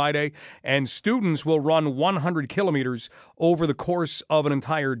on Friday, and students will run 100 kilometers over the course of an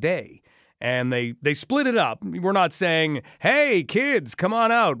entire day. And they split it up. We're not saying, hey, kids, come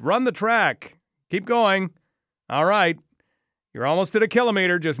on out, run the track, keep going. All right, you're almost at a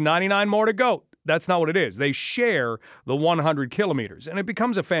kilometer, just 99 more to go. That's not what it is. They share the 100 kilometers, and it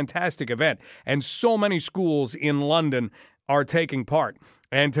becomes a fantastic event. And so many schools in London are taking part.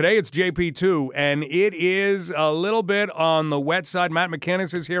 And today it's JP2, and it is a little bit on the wet side. Matt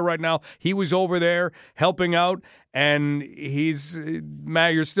McInnes is here right now. He was over there helping out, and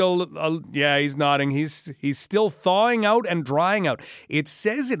Matt, you're still, he's nodding. He's still thawing out and drying out. It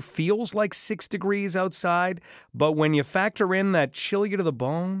says it feels like 6 degrees outside, but when you factor in that chill you to the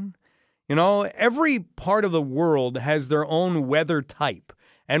bone, you know, every part of the world has their own weather type,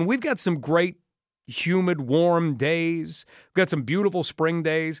 and we've got some great humid, warm days. We've got some beautiful spring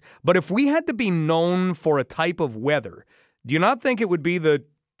days. But if we had to be known for a type of weather, do you not think it would be the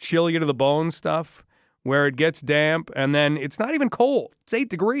chill you to the bone stuff, where it gets damp and then it's not even cold? It's 8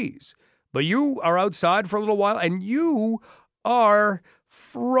 degrees. But you are outside for a little while and you are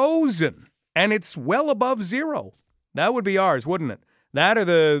frozen, and it's well above zero. That would be ours, wouldn't it? That or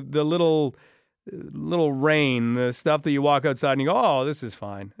the little rain, the stuff that you walk outside and you go, oh, this is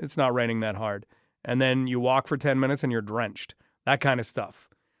fine. It's not raining that hard. And then you walk for 10 minutes and you're drenched. That kind of stuff.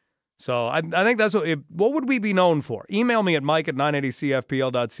 So I think that's what would we be known for? Email me at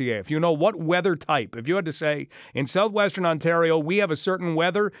mike@980cfpl.ca. If you know what weather type, if you had to say, in southwestern Ontario, we have a certain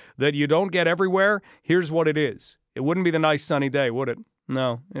weather that you don't get everywhere, here's what it is. It wouldn't be the nice sunny day, would it?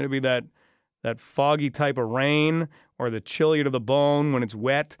 No, it'd be that foggy type of rain, or the chill you to the bone when it's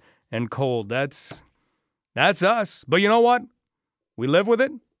wet and cold. That's us. But you know what? We live with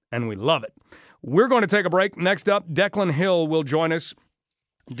it and we love it. We're going to take a break. Next up, Declan Hill will join us.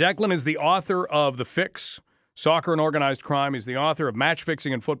 Declan is the author of The Fix, Soccer and Organized Crime. He's the author of Match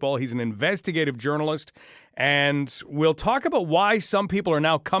Fixing in Football. He's an investigative journalist. And we'll talk about why some people are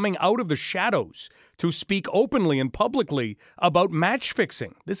now coming out of the shadows to speak openly and publicly about match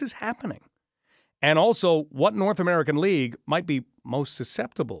fixing. This is happening. And also, what North American league might be most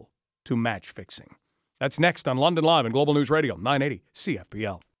susceptible to match fixing. That's next on London Live and Global News Radio, 980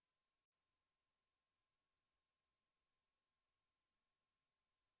 CFPL.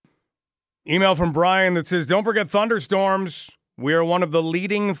 Email from Brian that says, don't forget thunderstorms. We are one of the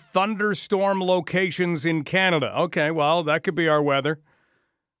leading thunderstorm locations in Canada. Okay, well, that could be our weather.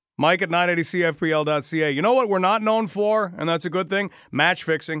 Mike at 980cfpl.ca. You know what we're not known for, and that's a good thing? Match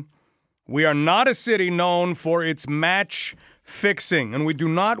fixing. We are not a city known for its match fixing, and we do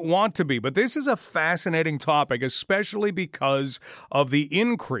not want to be. But this is a fascinating topic, especially because of the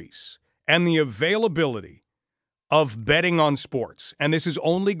increase and the availability of betting on sports. And this is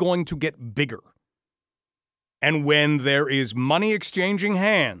only going to get bigger. And when there is money exchanging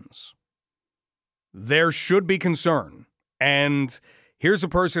hands, there should be concern. And here's a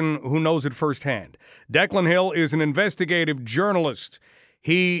person who knows it firsthand. Declan Hill is an investigative journalist.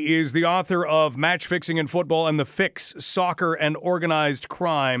 He is the author of Match Fixing in Football and The Fix, Soccer and Organized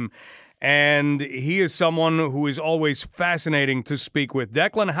Crime. And he is someone who is always fascinating to speak with.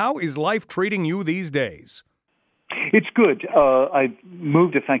 Declan, how is life treating you these days? It's good. I've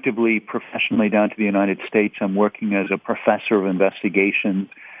moved effectively professionally down to the United States. I'm working as a professor of investigations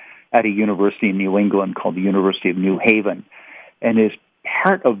at a university in New England called the University of New Haven. And as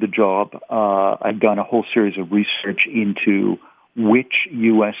part of the job, I've done a whole series of research into which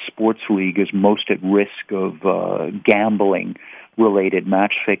U.S. sports league is most at risk of gambling-related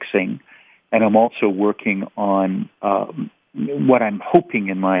match fixing. And I'm also working on what I'm hoping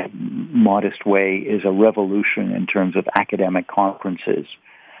in my modest way is a revolution in terms of academic conferences.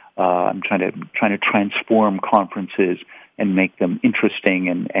 I'm trying to transform conferences and make them interesting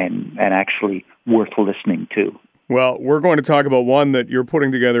and actually worth listening to. Well, we're going to talk about one that you're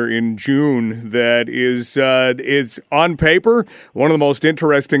putting together in June that is on paper one of the most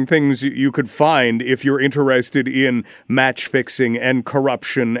interesting things you could find if you're interested in match fixing and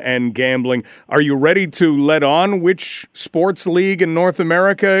corruption and gambling. Are you ready to let on which sports league in North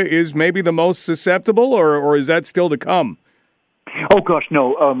America is maybe the most susceptible, or is that still to come? Oh gosh,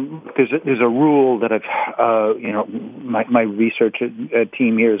 no. There's a rule that my research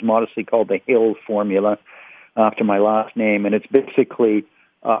team here is modestly called the Hill formula, after my last name, and it's basically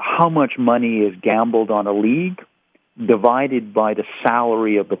how much money is gambled on a league divided by the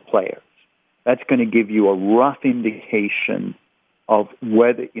salary of the players. That's going to give you a rough indication of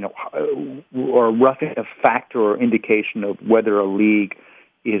whether, or a factor or indication of whether a league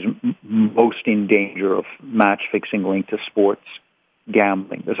is most in danger of match fixing linked to sports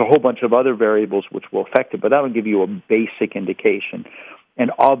gambling. There's a whole bunch of other variables which will affect it, but that will give you a basic indication. And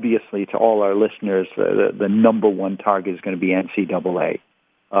obviously, to all our listeners, the number one target is going to be NCAA.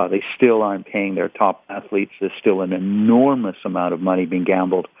 They still aren't paying their top athletes. There's still an enormous amount of money being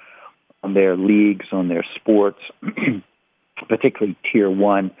gambled on their leagues, on their sports, particularly Tier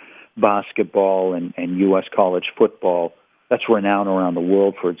 1 basketball and U.S. college football. That's renowned around the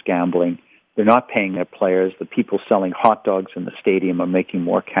world for its gambling. They're not paying their players. The people selling hot dogs in the stadium are making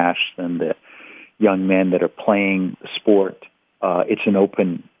more cash than the young men that are playing the sport. It's an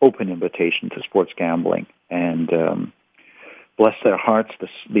open invitation to sports gambling, and bless their hearts,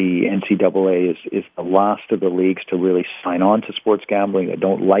 the NCAA is the last of the leagues to really sign on to sports gambling. They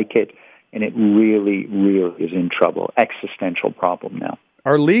don't like it, and it really, really is in trouble. Existential problem now.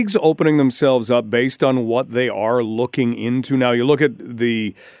 Are leagues opening themselves up based on what they are looking into now? You look at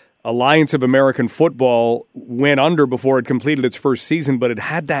the Alliance of American Football went under before it completed its first season, but it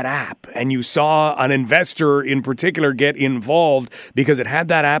had that app, and you saw an investor in particular get involved because it had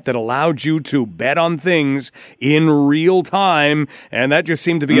that app that allowed you to bet on things in real time, and that just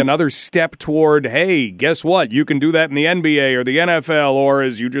seemed to be another step toward, hey, guess what? You can do that in the NBA or the NFL or,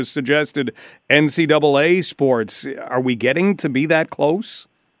 as you just suggested, NCAA sports. Are we getting to be that close?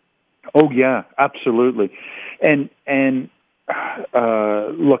 Oh, yeah, absolutely. And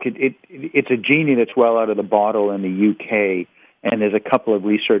look, it's a genie that's well out of the bottle in the UK, and there's a couple of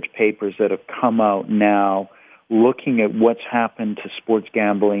research papers that have come out now looking at what's happened to sports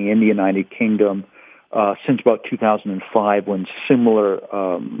gambling in the United Kingdom since about 2005, when similar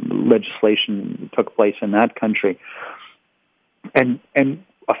legislation took place in that country. And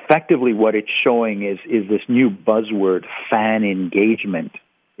effectively what it's showing is this new buzzword, fan engagement,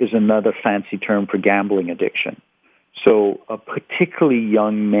 is another fancy term for gambling addiction. So particularly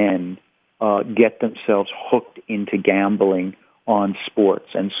young men get themselves hooked into gambling on sports.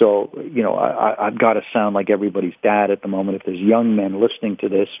 And so, I've got to sound like everybody's dad at the moment. If there's young men listening to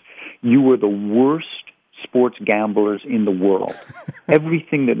this, you are the worst sports gamblers in the world.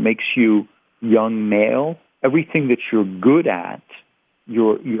 Everything that makes you young male, everything that you're good at,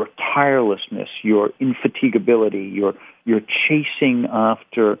 your tirelessness, your infatigability, your chasing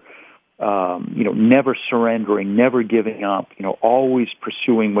after never surrendering, never giving up, always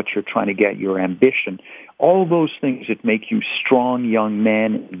pursuing what you're trying to get, your ambition, all those things that make you strong young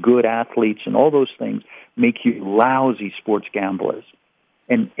men, good athletes, and all those things make you lousy sports gamblers.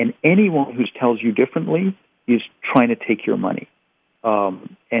 And anyone who tells you differently is trying to take your money.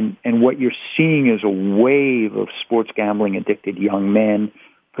 And what you're seeing is a wave of sports gambling addicted young men,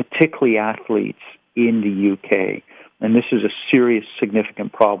 particularly athletes in the UK. And this is a serious,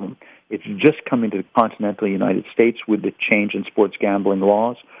 significant problem. It's just coming to the continental United States with the change in sports gambling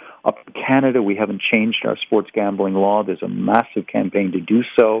laws. Up in Canada, we haven't changed our sports gambling law. There's a massive campaign to do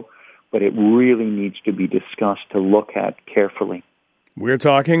so, but it really needs to be discussed, to look at carefully. We're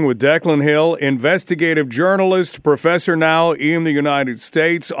talking with Declan Hill, investigative journalist, professor now in the United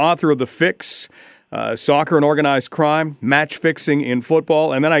States, author of The Fix, Soccer and Organized Crime, Match Fixing in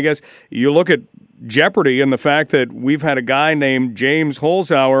Football. And then I guess you look at Jeopardy and the fact that we've had a guy named James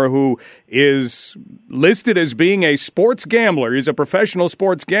Holzhauer who is listed as being a sports gambler. He's a professional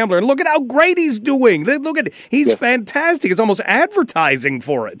sports gambler. And look at how great he's doing. He's fantastic. It's almost advertising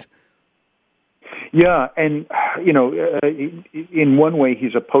for it. Yeah, and, in one way,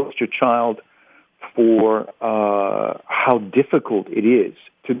 he's a poster child for how difficult it is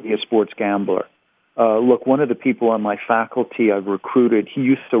to be a sports gambler. Look, one of the people on my faculty I've recruited, he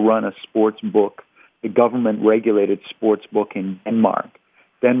used to run a sports book, the government-regulated sports book in Denmark.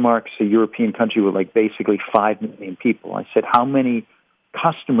 Denmark's a European country with basically 5 million people. I said, how many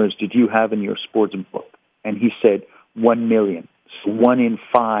customers did you have in your sports book? And he said, 1 million. So 1 in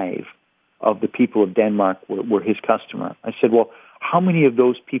 5 of the people of Denmark were his customer. I said, well, how many of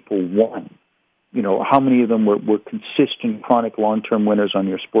those people won? How many of them were consistent, chronic, long-term winners on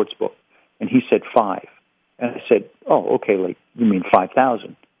your sports book? And he said 5. And I said, oh, okay, you mean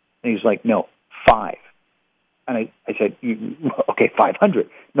 5,000? And he's like, no, 5. And I said, okay, 500.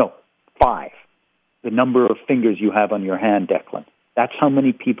 No, 5. The number of fingers you have on your hand, Declan. That's how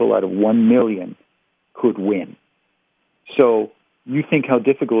many people out of 1 million could win. So you think how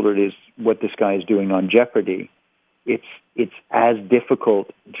difficult it is what this guy is doing on Jeopardy. It's as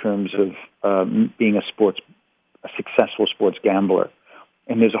difficult in terms of being a successful sports gambler.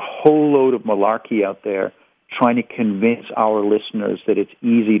 And there's a whole load of malarkey out there trying to convince our listeners that it's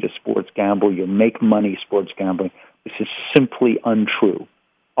easy to sports gamble. You'll make money sports gambling. This is simply untrue.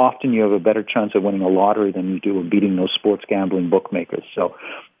 Often you have a better chance of winning a lottery than you do of beating those sports gambling bookmakers. So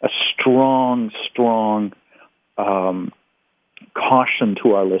a strong caution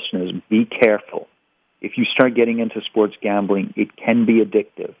to our listeners, be careful. If you start getting into sports gambling, it can be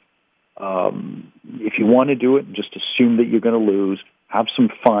addictive. If you want to do it, just assume that you're going to lose. Have some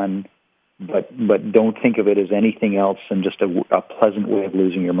fun, but don't think of it as anything else than just a pleasant way of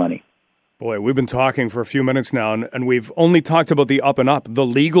losing your money. Boy, we've been talking for a few minutes now, and we've only talked about the up and up, the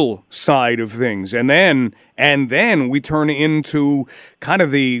legal side of things. And then we turn into kind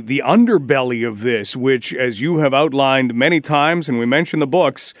of the underbelly of this, which, as you have outlined many times, and we mentioned the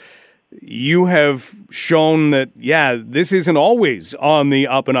books, you have shown that, this isn't always on the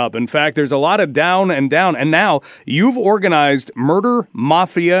up and up. In fact, there's a lot of down and down. And now you've organized Murder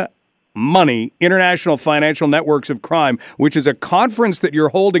Mafia Money, International Financial Networks of Crime, which is a conference that you're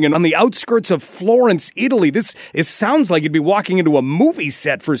holding on the outskirts of Florence, Italy. It sounds like you'd be walking into a movie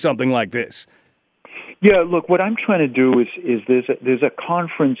set for something like this. Yeah, look, what I'm trying to do is there's a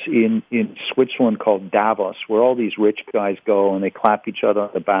conference in Switzerland called Davos where all these rich guys go and they clap each other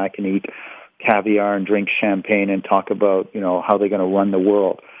on the back and eat caviar and drink champagne and talk about, how they're going to run the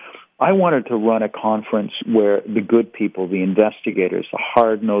world. I wanted to run a conference where the good people, the investigators, the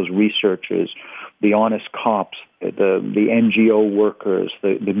hard-nosed researchers, the honest cops, the NGO workers,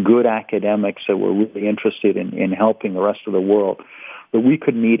 the good academics that were really interested in helping the rest of the world, that we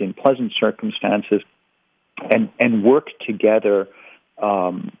could meet in pleasant circumstances and work together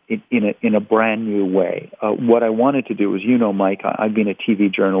in a brand new way. What I wanted to do is, Mike, I've been a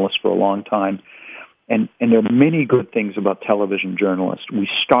TV journalist for a long time, and there are many good things about television journalists. We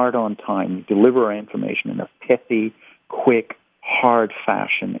start on time, we deliver our information in a pithy, quick, hard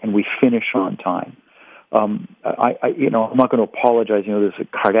fashion, and we finish on time. I'm not going to apologize. There's a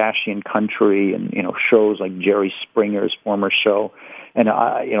Kardashian country and, shows like Jerry Springer's former show. And,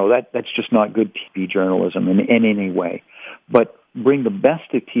 that's just not good TV journalism in any way. But bring the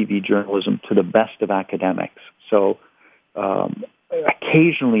best of TV journalism to the best of academics. So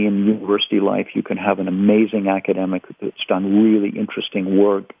occasionally in university life, you can have an amazing academic that's done really interesting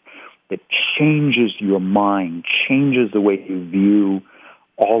work that changes your mind, changes the way you view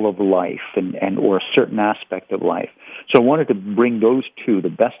all of life and or a certain aspect of life. So I wanted to bring those two, the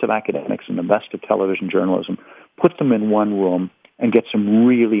best of academics and the best of television journalism, put them in one room and get some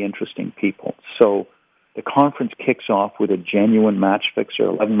really interesting people. So the conference kicks off with a genuine match fixer.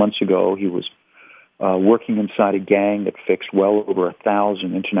 11 months ago, he was working inside a gang that fixed well over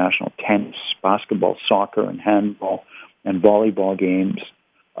 1,000 international tennis, basketball, soccer, and handball and volleyball games,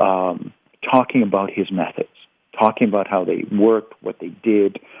 talking about his methods, talking about how they worked, what they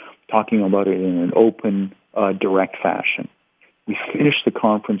did, talking about it in an open, direct fashion. We finished the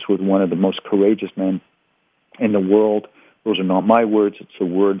conference with one of the most courageous men in the world. Those are not my words. It's the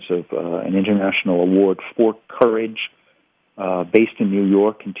words of an international award for courage, based in New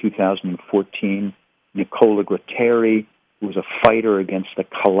York in 2014. Nicola Gratteri, who was a fighter against the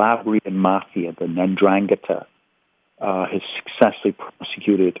Calabrian Mafia, the 'Ndrangheta, has successfully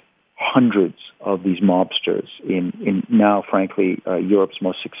prosecuted hundreds of these mobsters in now, frankly, Europe's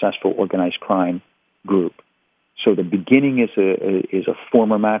most successful organized crime group. So the beginning is a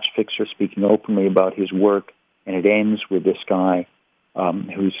former match fixer speaking openly about his work, and it ends with this guy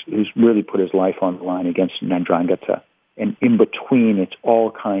who's really put his life on the line against Ndrangheta. And in between, it's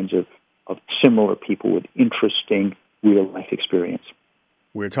all kinds of similar people with interesting real-life experience.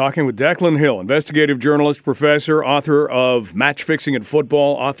 We're talking with Declan Hill, investigative journalist, professor, author of Match Fixing in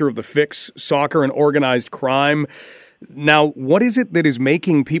Football, author of The Fix, Soccer and Organized Crime. Now, what is it that is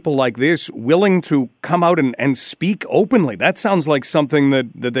making people like this willing to come out and speak openly? That sounds like something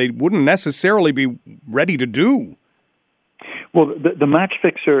that they wouldn't necessarily be ready to do. Well, the match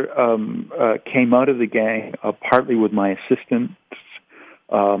fixer came out of the gang partly with my assistants.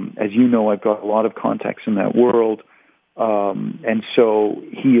 As you know, I've got a lot of contacts in that world. And so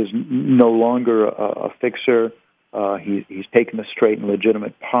he is no longer a fixer. He's taken a straight and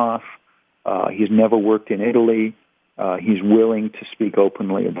legitimate path. He's never worked in Italy. He's willing to speak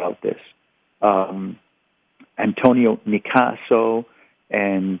openly about this. Antonio Nicaso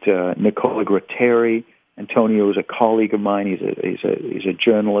and Nicola Gratteri. Antonio is a colleague of mine. He's a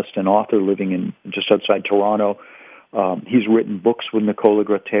journalist and author living in just outside Toronto. He's written books with Nicola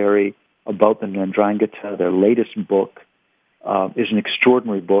Gratteri about the Ndrangheta. Their latest book is an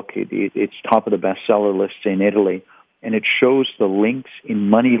extraordinary book. It's top of the bestseller list in Italy, and it shows the links in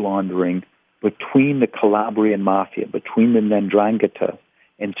money laundering between the Calabrian mafia, between the Ndrangheta,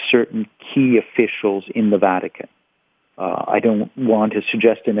 and certain key officials in the Vatican. I don't want to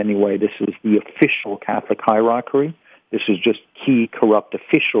suggest in any way this is the official Catholic hierarchy. This is just key corrupt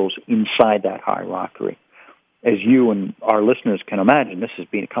officials inside that hierarchy. As you and our listeners can imagine, this has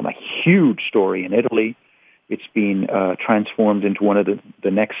become a huge story in Italy. It's been transformed into one of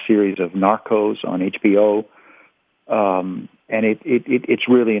the next series of Narcos on HBO. And it's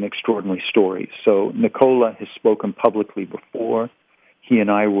really an extraordinary story. So Nicola has spoken publicly before. He and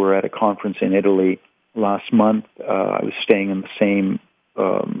I were at a conference in Italy last month. I was staying in the same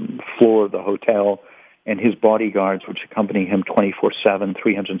floor of the hotel, and his bodyguards, which accompany him 24/7,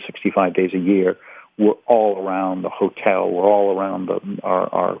 365 days a year, were all around the hotel. We're all around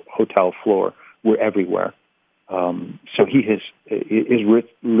our hotel floor. We're everywhere. So he is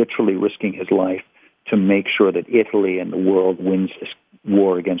literally risking his life to make sure that Italy and the world wins this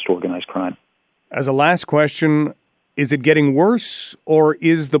war against organized crime. As a last question, is it getting worse, or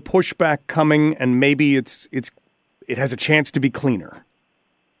is the pushback coming and maybe it has a chance to be cleaner?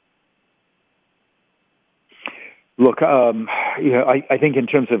 Look, I think in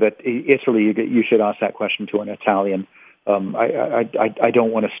terms of Italy, you should ask that question to an Italian. I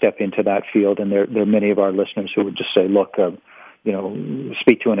don't want to step into that field, and there are many of our listeners who would just say, look,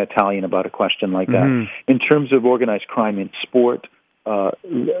 speak to an Italian about a question like that. Mm-hmm. In terms of organized crime in sport,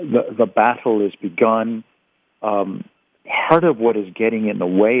 the battle has begun. Part of what is getting in the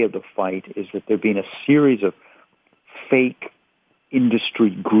way of the fight is that there have been a series of fake industry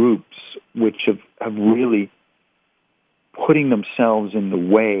groups which have really putting themselves in the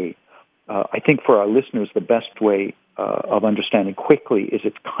way. I think for our listeners, the best way of understanding quickly is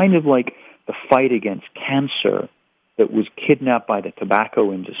it's kind of like the fight against cancer that was kidnapped by the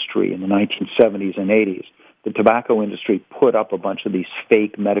tobacco industry in the 1970s and 80s. The tobacco industry put up a bunch of these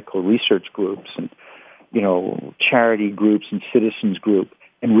fake medical research groups and, charity groups and citizens group,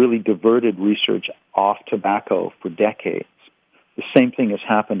 and really diverted research off tobacco for decades. The same thing has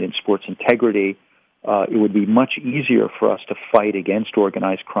happened in sports integrity. It would be much easier for us to fight against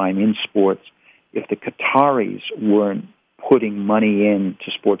organized crime in sports if the Qataris weren't putting money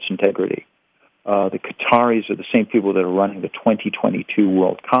into sports integrity. The Qataris are the same people that are running the 2022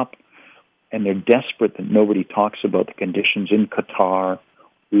 World Cup, and they're desperate that nobody talks about the conditions in Qatar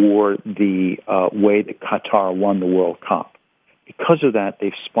or the way that Qatar won the World Cup. Because of that,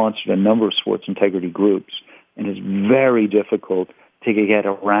 they've sponsored a number of sports integrity groups, and it's very difficult to get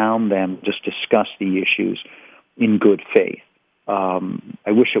around them, just discuss the issues in good faith.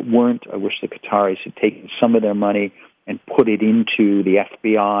 I wish it weren't. I wish the Qataris had taken some of their money and put it into the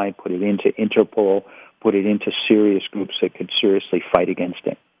FBI, put it into Interpol, put it into serious groups that could seriously fight against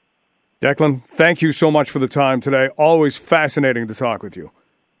it. Declan, thank you so much for the time today. Always fascinating to talk with you.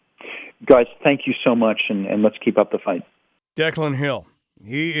 Guys, thank you so much, and let's keep up the fight. Declan Hill.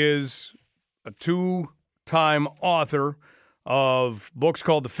 He is a two-time author of books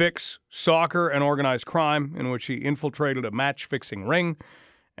called The Fix, Soccer and Organized Crime, in which he infiltrated a match-fixing ring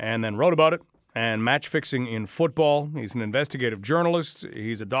and then wrote about it, and Match Fixing in Football. He's an investigative journalist.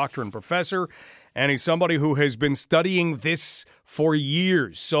 He's a doctor and professor, and he's somebody who has been studying this for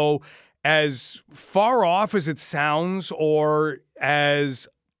years. So as far off as it sounds, or as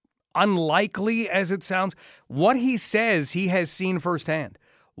unlikely as it sounds, what he says he has seen firsthand.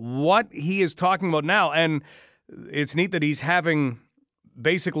 What he is talking about now, and it's neat that he's having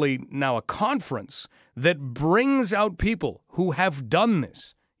basically now a conference that brings out people who have done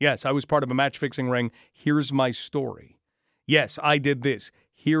this. Yes, I was part of a match-fixing ring. Here's my story. Yes, I did this.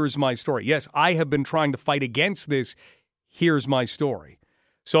 Here's my story. Yes, I have been trying to fight against this. Here's my story.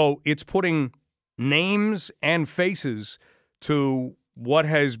 So it's putting names and faces to what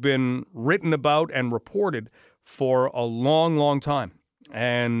has been written about and reported for a long, long time.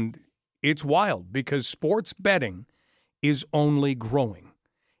 And it's wild because sports betting is only growing.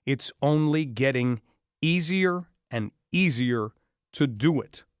 It's only getting easier and easier to do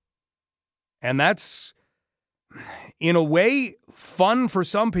it. And that's, in a way, fun for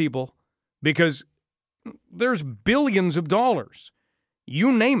some people because there's billions of dollars.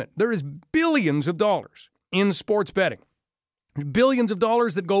 You name it. There is billions of dollars in sports betting. Billions of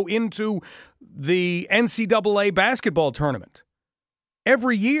dollars that go into the NCAA basketball tournament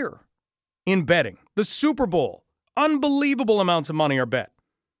every year in betting. The Super Bowl. Unbelievable amounts of money are bet.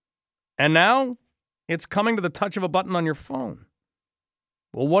 And now it's coming to the touch of a button on your phone.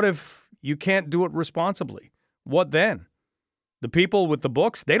 Well, what if you can't do it responsibly? What then? The people with the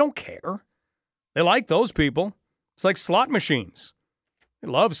books, they don't care. They like those people. It's like slot machines. They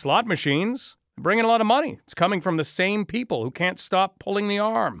love slot machines. They bring in a lot of money. It's coming from the same people who can't stop pulling the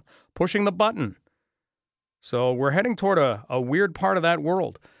arm, pushing the button. So we're heading toward a weird part of that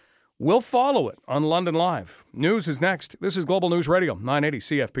world. We'll follow it on London Live. News is next. This is Global News Radio, 980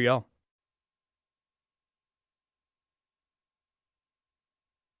 CFPL.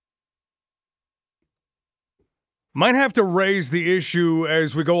 Might have to raise the issue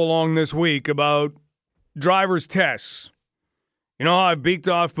as we go along this week about driver's tests. You know how I've beaked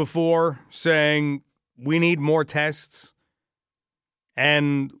off before saying we need more tests?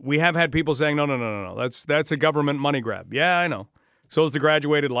 And we have had people saying, no. That's a government money grab. Yeah, I know. So is the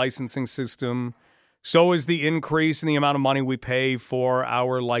graduated licensing system. So is the increase in the amount of money we pay for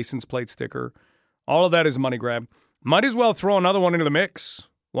our license plate sticker. All of that is a money grab. Might as well throw another one into the mix.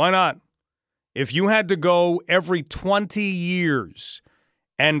 Why not? If you had to go every 20 years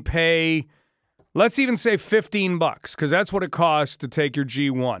and pay, let's even say $15, because that's what it costs to take your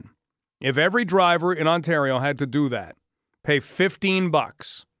G1. If every driver in Ontario had to do that, pay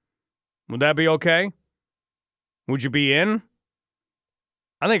 $15, would that be okay? Would you be in?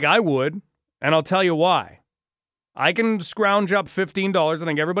 I think I would, and I'll tell you why. I can scrounge up $15. I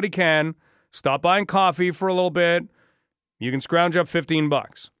think everybody can. Stop buying coffee for a little bit. You can scrounge up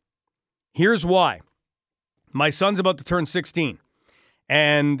 $15. Here's why. My son's about to turn 16,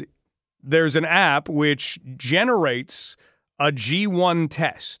 and there's an app which generates a G1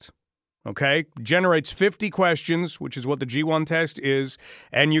 test, okay? Generates 50 questions, which is what the G1 test is,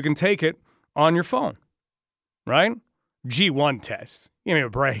 and you can take it on your phone, right? G1 test. Give me a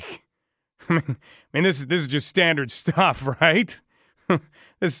break. I mean, this is just standard stuff, right?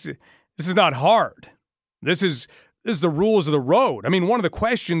 This is not hard. This is the rules of the road. I mean, one of the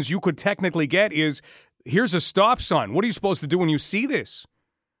questions you could technically get is, here's a stop sign. What are you supposed to do when you see this?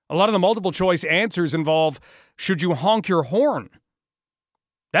 A lot of the multiple choice answers involve, should you honk your horn?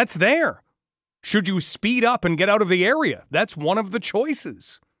 That's there. Should you speed up and get out of the area? That's one of the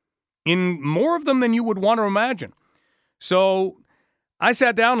choices. In more of them than you would want to imagine. So I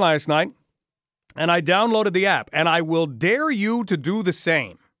sat down last night and I downloaded the app, and I will dare you to do the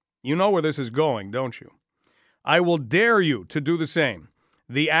same. You know where this is going, don't you? I will dare you to do the same.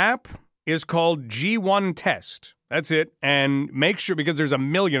 The app is called G1 Test. That's it. And make sure, because there's a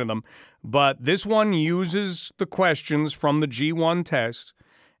million of them, but this one uses the questions from the G1 Test.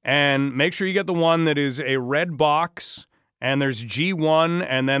 And make sure you get the one that is a red box, and there's G1,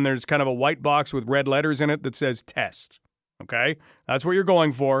 and then there's kind of a white box with red letters in it that says test. Okay? That's what you're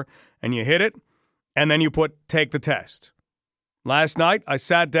going for. And you hit it, and then you put take the test. Last night, I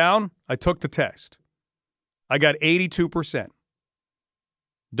sat down, I took the test. I got 82%.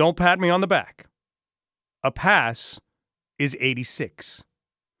 Don't pat me on the back. A pass is 86.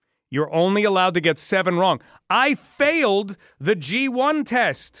 You're only allowed to get 7 wrong. I failed the G1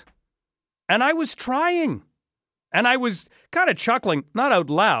 test. And I was trying. And I was kind of chuckling, not out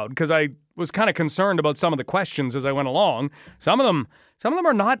loud, because I was kind of concerned about some of the questions as I went along. Some of them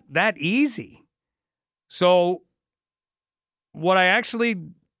are not that easy. So what I actually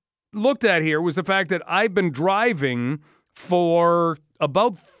looked at here was the fact that I've been driving for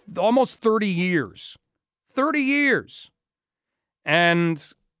about almost 30 years. 30 years.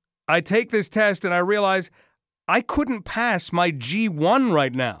 And I take this test and I realize I couldn't pass my G1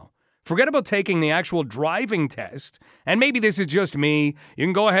 right now. Forget about taking the actual driving test. And maybe this is just me. You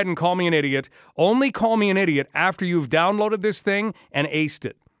can go ahead and call me an idiot. Only call me an idiot after you've downloaded this thing and aced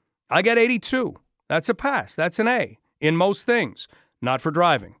it. I got 82. That's a pass. That's an A in most things. Not for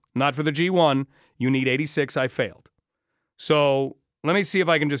driving. Not for the G1. You need 86. I failed. So let me see if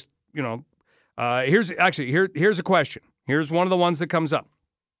I can just, here's a question. Here's one of the ones that comes up.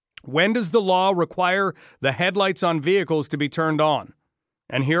 When does the law require the headlights on vehicles to be turned on?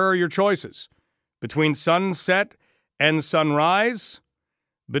 And here are your choices. Between sunset and sunrise,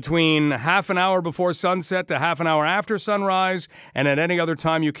 between half an hour before sunset to half an hour after sunrise, and at any other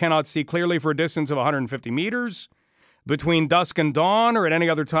time you cannot see clearly for a distance of 150 meters, between dusk and dawn, or at any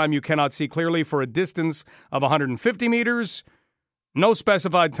other time you cannot see clearly for a distance of 150 meters, no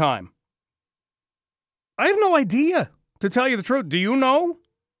specified time. I have no idea, to tell you the truth. Do you know?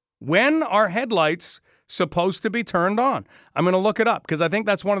 When are headlights supposed to be turned on? I'm going to look it up because I think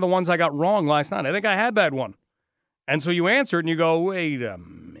that's one of the ones I got wrong last night. I think I had that one. And so you answer it and you go, wait a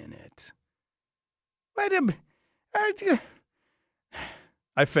minute.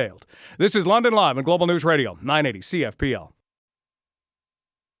 I failed. This is London Live on Global News Radio, 980 CFPL.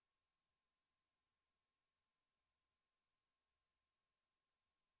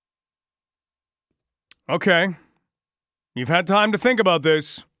 Okay. You've had time to think about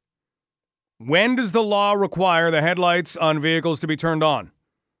this. When does the law require the headlights on vehicles to be turned on?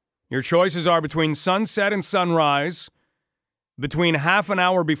 Your choices are between sunset and sunrise, between half an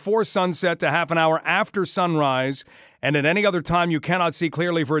hour before sunset to half an hour after sunrise, and at any other time you cannot see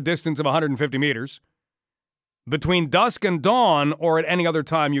clearly for a distance of 150 meters, between dusk and dawn, or at any other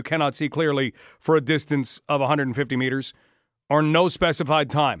time you cannot see clearly for a distance of 150 meters, or no specified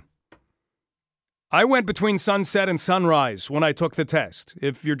time. I went between sunset and sunrise when I took the test.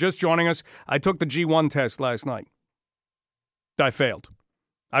 If you're just joining us, I took the G1 test last night. I failed.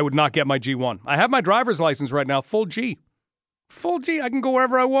 I would not get my G1. I have my driver's license right now, full G. Full G, I can go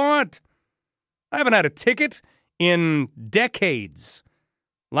wherever I want. I haven't had a ticket in decades.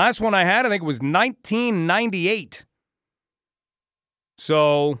 Last one I had, I think, was 1998.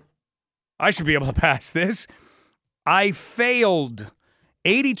 So I should be able to pass this. I failed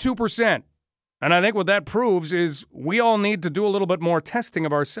 82%. And I think what that proves is we all need to do a little bit more testing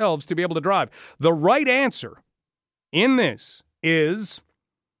of ourselves to be able to drive. The right answer in this is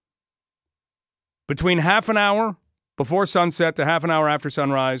between half an hour before sunset to half an hour after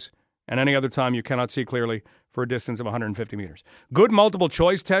sunrise, and any other time you cannot see clearly for a distance of 150 meters. Good multiple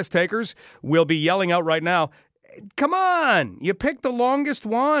choice test takers will be yelling out right now, come on, you picked the longest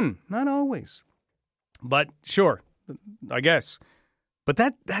one. Not always. But sure, I guess. But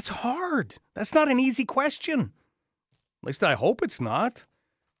that's hard. That's not an easy question. At least I hope it's not.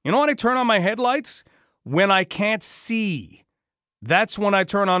 You know when I turn on my headlights? When I can't see. That's when I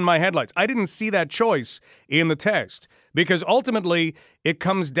turn on my headlights. I didn't see that choice in the test because ultimately it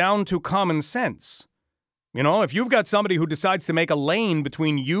comes down to common sense. You know, if you've got somebody who decides to make a lane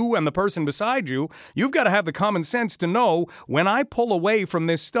between you and the person beside you, you've got to have the common sense to know when I pull away from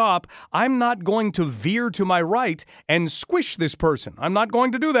this stop, I'm not going to veer to my right and squish this person. I'm not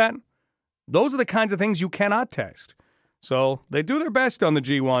going to do that. Those are the kinds of things you cannot test. So they do their best on the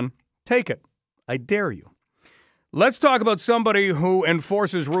G1. Take it. I dare you. Let's talk about somebody who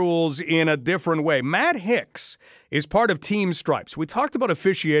enforces rules in a different way. Matt Hicks is part of Team Stripes. We talked about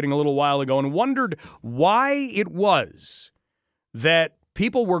officiating a little while ago and wondered why it was that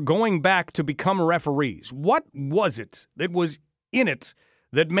people were going back to become referees. What was it that was in it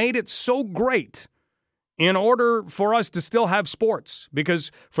that made it so great in order for us to still have sports?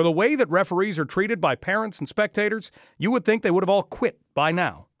 Because for the way that referees are treated by parents and spectators, you would think they would have all quit by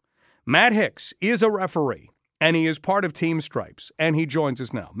now. Matt Hicks is a referee. And he is part of Team Stripes, and he joins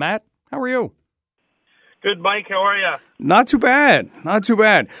us now. Matt, how are you? Good, Mike. How are you? Not too bad. Not too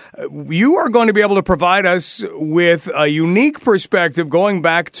bad. You are going to be able to provide us with a unique perspective going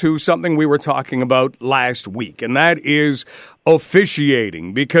back to something we were talking about last week, and that is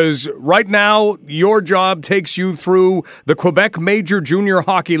officiating. Because right now, your job takes you through the Quebec Major Junior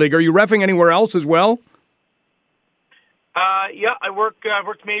Hockey League. Are you reffing anywhere else as well? Yeah, I've worked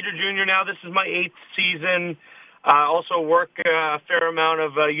Major Junior now. This is my 8th season. I also work a fair amount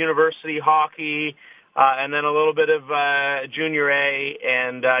of university hockey, and then a little bit of Junior A,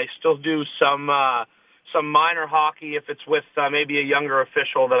 and I still do some minor hockey if it's with maybe a younger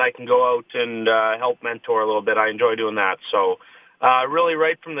official that I can go out and help mentor a little bit. I enjoy doing that. So really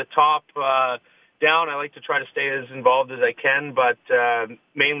right from the top down, I like to try to stay as involved as I can, but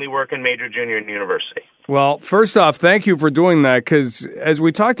mainly work in Major Junior and university. Well, first off, thank you for doing that, because as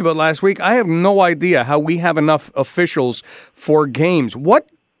we talked about last week, I have no idea how we have enough officials for games. What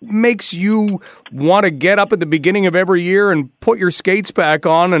makes you want to get up at the beginning of every year and put your skates back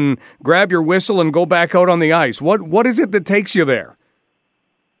on and grab your whistle and go back out on the ice? What is it that takes you there?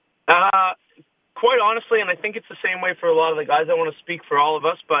 quite honestly, and I think it's the same way for a lot of the guys. I want to speak for all of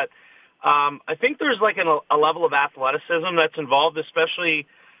us, but I think there's like a level of athleticism that's involved, especially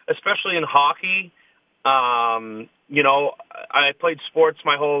in hockey. You know, I played sports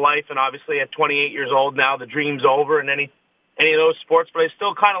my whole life, and obviously at 28 years old now, the dream's over in any of those sports. But I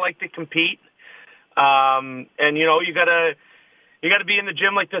still kind of like to compete. And you know, you gotta be in the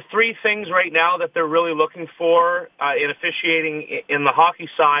gym. Like the three things right now that they're really looking for in officiating in the hockey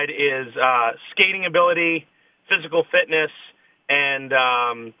side is skating ability, physical fitness, and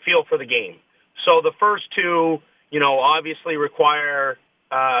feel for the game. So the first two, you know, obviously require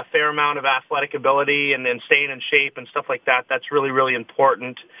a fair amount of athletic ability and then staying in shape and stuff like that. That's really, really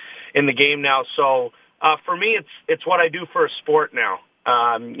important in the game now. So for me, it's what I do for a sport now.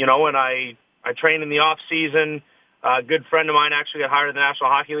 You know, and I train in the off season. A good friend of mine actually got hired in the National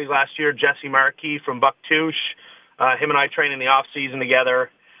Hockey League last year, Jesse Markey from Bucktouche. Him and I train in the off season together.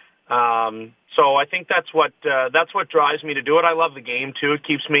 So I think that's what drives me to do it. I love the game too. It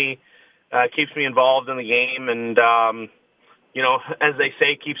keeps me involved in the game, and you know, as they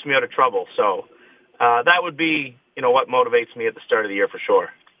say, keeps me out of trouble. So that would be, you know, what motivates me at the start of the year for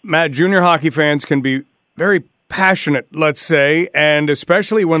sure. Matt, junior hockey fans can be very passionate, let's say, and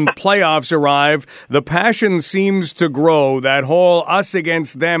especially when the playoffs arrive, the passion seems to grow. That whole us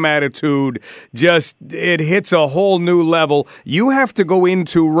against them attitude, it hits a whole new level. You have to go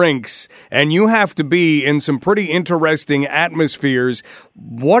into rinks, and you have to be in some pretty interesting atmospheres.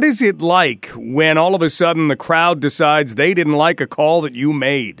 What is it like when all of a sudden the crowd decides they didn't like a call that you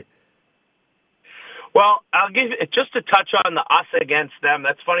made? Well, I'll give you, just to touch on the us against them.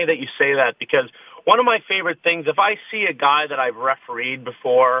 That's funny that you say that, because one of my favorite things, if I see a guy that I've refereed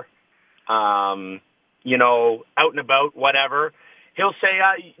before, you know, out and about, whatever, he'll say,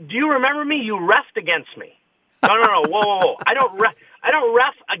 "Do you remember me? You refed against me." No, whoa. I don't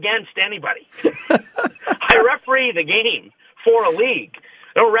ref against anybody. I referee the game for a league.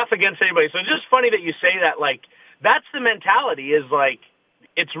 I don't ref against anybody. So it's just funny that you say that. Like, that's the mentality. Is like,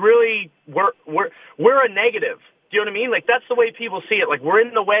 it's really we're a negative. Do you know what I mean? Like, that's the way people see it. Like, we're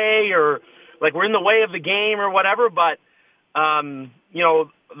in the way, or like we're in the way of the game or whatever. But you know,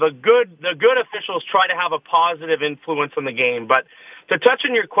 the good officials try to have a positive influence on the game. But to touch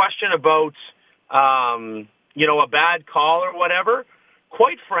on your question about you know, a bad call or whatever,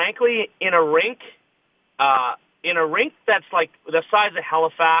 quite frankly, in a rink that's like the size of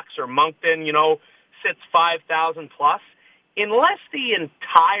Halifax or Moncton, you know, sits 5,000 plus, unless the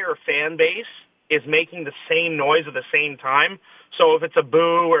entire fan base is making the same noise at the same time, so if it's a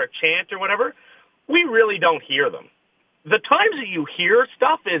boo or a chant or whatever, we really don't hear them. The times that you hear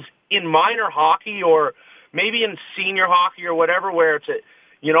stuff is in minor hockey or maybe in senior hockey or whatever, where it's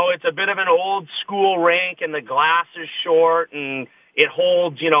a bit of an old school rink and the glass is short and it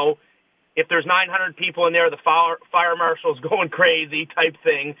holds, you know, if there's 900 people in there, the fire marshal's going crazy type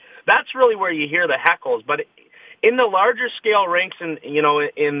thing. That's really where you hear the heckles. But in the larger scale rinks, and you know,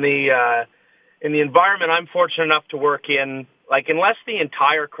 in the environment I'm fortunate enough to work in, like, unless the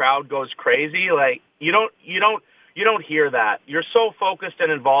entire crowd goes crazy, like, you don't hear that. You're so focused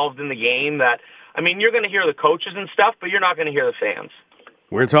and involved in the game that, I mean, you're going to hear the coaches and stuff, but you're not going to hear the fans.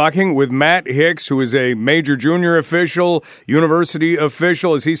 We're talking with Matt Hicks, who is a major junior official, university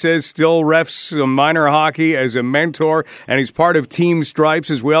official, as he says, still refs some minor hockey as a mentor, and he's part of Team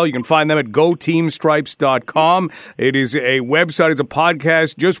Stripes as well. You can find them at goteamstripes.com. It is a website, it's a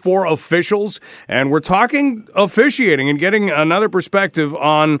podcast just for officials, and we're talking officiating and getting another perspective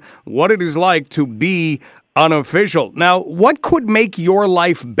on what it is like to be an official. Now, what could make your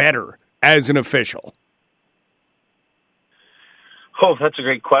life better as an official? Oh, that's a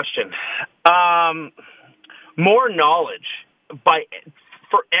great question. More knowledge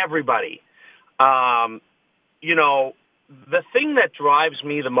for everybody. You know, the thing that drives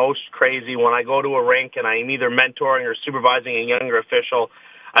me the most crazy when I go to a rink and I'm either mentoring or supervising a younger official,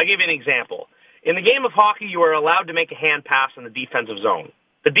 I'll give you an example. In the game of hockey, you are allowed to make a hand pass in the defensive zone.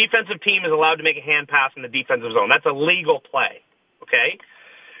 The defensive team is allowed to make a hand pass in the defensive zone. That's a legal play, okay?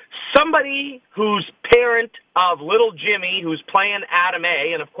 Somebody who's parent of little Jimmy, who's playing Adam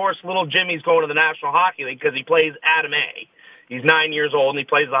A, and of course little Jimmy's going to the National Hockey League because he plays Adam A. He's 9 years old and he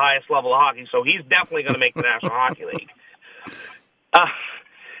plays the highest level of hockey, so he's definitely going to make the National Hockey League.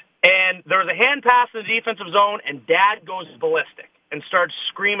 And there's a hand pass in the defensive zone, and Dad goes ballistic and starts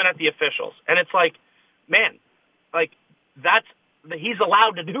screaming at the officials. And it's like, man, like, he's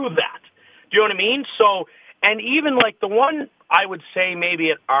allowed to do that. Do you know what I mean? So, and even like the one I would say maybe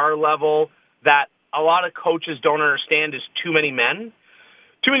at our level that a lot of coaches don't understand is too many men.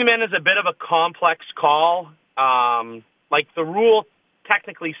 Too many men is a bit of a complex call. Like the rule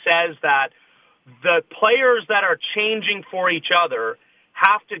technically says that the players that are changing for each other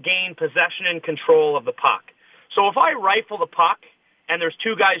have to gain possession and control of the puck. So if I rifle the puck and there's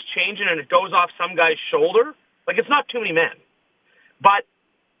two guys changing and it goes off some guy's shoulder, like, it's not too many men. But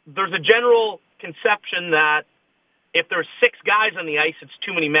there's a general conception that if there's 6 guys on the ice, it's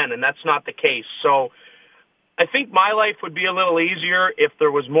too many men, and that's not the case. So I think my life would be a little easier if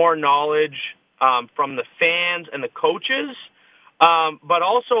there was more knowledge from the fans and the coaches, but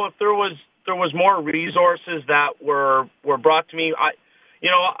also if there was more resources that were brought to me.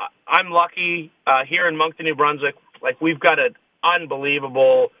 I'm lucky here in Moncton, New Brunswick. Like, we've got an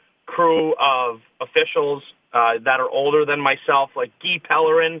unbelievable crew of officials that are older than myself, like Guy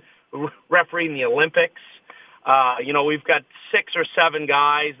Pellerin, who refereed in the Olympics. We've got 6 or 7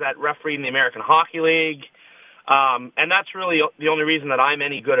 guys that referee in the American Hockey League. And that's really the only reason that I'm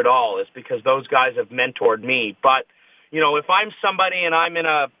any good at all, is because those guys have mentored me. But, if I'm somebody and I'm in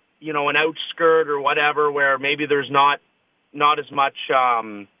an outskirt or whatever where maybe there's not as much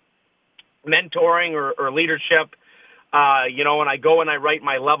mentoring or leadership, and I go and I write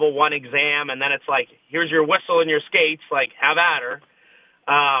my level 1 exam, and then it's like, here's your whistle and your skates, like, have at her.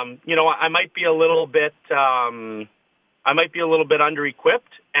 I might be a little bit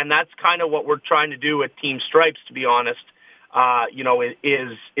under-equipped, and that's kind of what we're trying to do at Team Stripes, to be honest.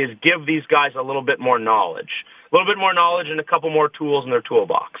 Is give these guys a little bit more knowledge, and a couple more tools in their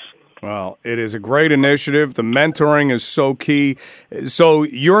toolbox. Well, it is a great initiative. The mentoring is so key. So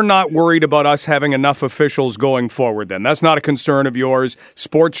you're not worried about us having enough officials going forward then? That's not a concern of yours.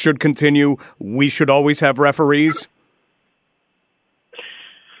 Sports should continue. We should always have referees?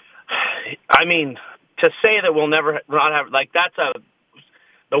 I mean, to say that we'll never not have, like,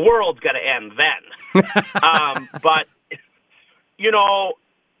 the world's got to end then. But,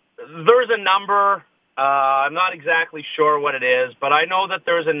 there's a number. I'm not exactly sure what it is, but I know that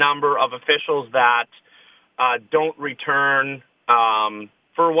there's a number of officials that don't return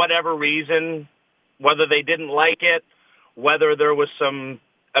for whatever reason, whether they didn't like it, whether there was some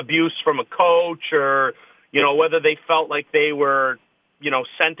abuse from a coach, or, whether they felt like they were,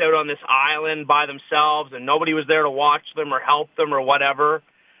 sent out on this island by themselves and nobody was there to watch them or help them or whatever.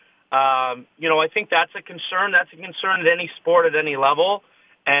 I think that's a concern. That's a concern at any sport at any level.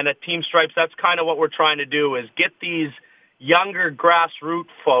 And at Team Stripes, that's kind of what we're trying to do, is get these younger grassroots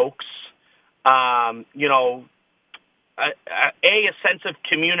folks, a sense of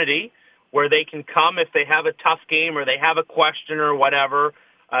community where they can come if they have a tough game or they have a question or whatever,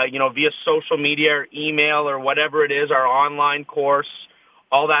 via social media or email or whatever it is, our online course,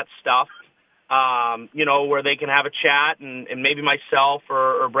 all that stuff, where they can have a chat, and maybe myself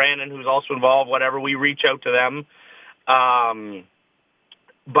or Brandon, who's also involved, whatever, we reach out to them. I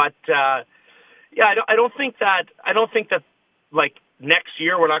don't think that like next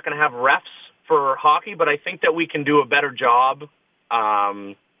year we're not going to have refs for hockey, but I think that we can do a better job,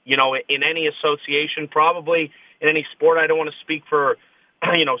 in any association, probably in any sport. I don't want to speak for,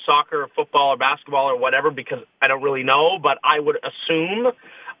 soccer or football or basketball or whatever, because I don't really know, but I would assume,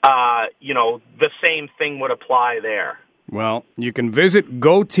 the same thing would apply there. Well, you can visit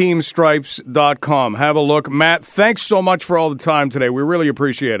GoTeamStripes.com. Have a look. Matt, thanks so much for all the time today. We really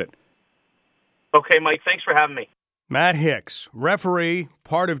appreciate it. Okay, Mike, thanks for having me. Matt Hicks, referee,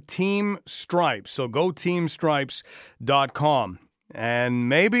 part of Team Stripes. So GoTeamStripes.com. And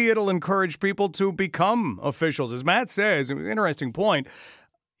maybe it'll encourage people to become officials. As Matt says, an interesting point,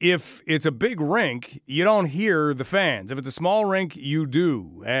 if it's a big rink, you don't hear the fans. If it's a small rink, you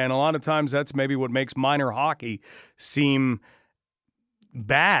do. And a lot of times that's maybe what makes minor hockey seem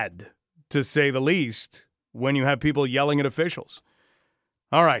bad, to say the least, when you have people yelling at officials.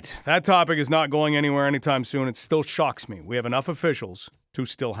 All right, that topic is not going anywhere anytime soon. It still shocks me. We have enough officials to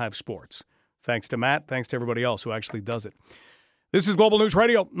still have sports. Thanks to Matt. Thanks to everybody else who actually does it. This is Global News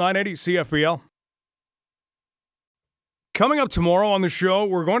Radio, 980 CFPL. Coming up tomorrow on the show,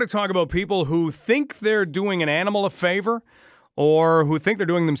 we're going to talk about people who think they're doing an animal a favor, or who think they're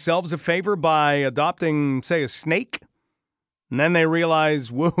doing themselves a favor by adopting, say, a snake. And then they realize,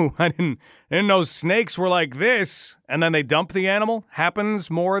 whoa, I didn't know snakes were like this. And then they dump the animal.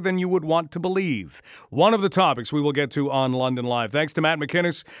 Happens more than you would want to believe. One of the topics we will get to on London Live. Thanks to Matt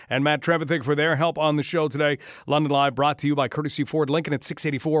McInnes and Matt Trevithick for their help on the show today. London Live brought to you by Courtesy Ford Lincoln at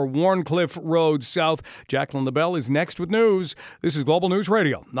 684 Warncliffe Road South. Jacqueline LaBelle is next with news. This is Global News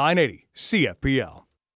Radio, 980 CFPL.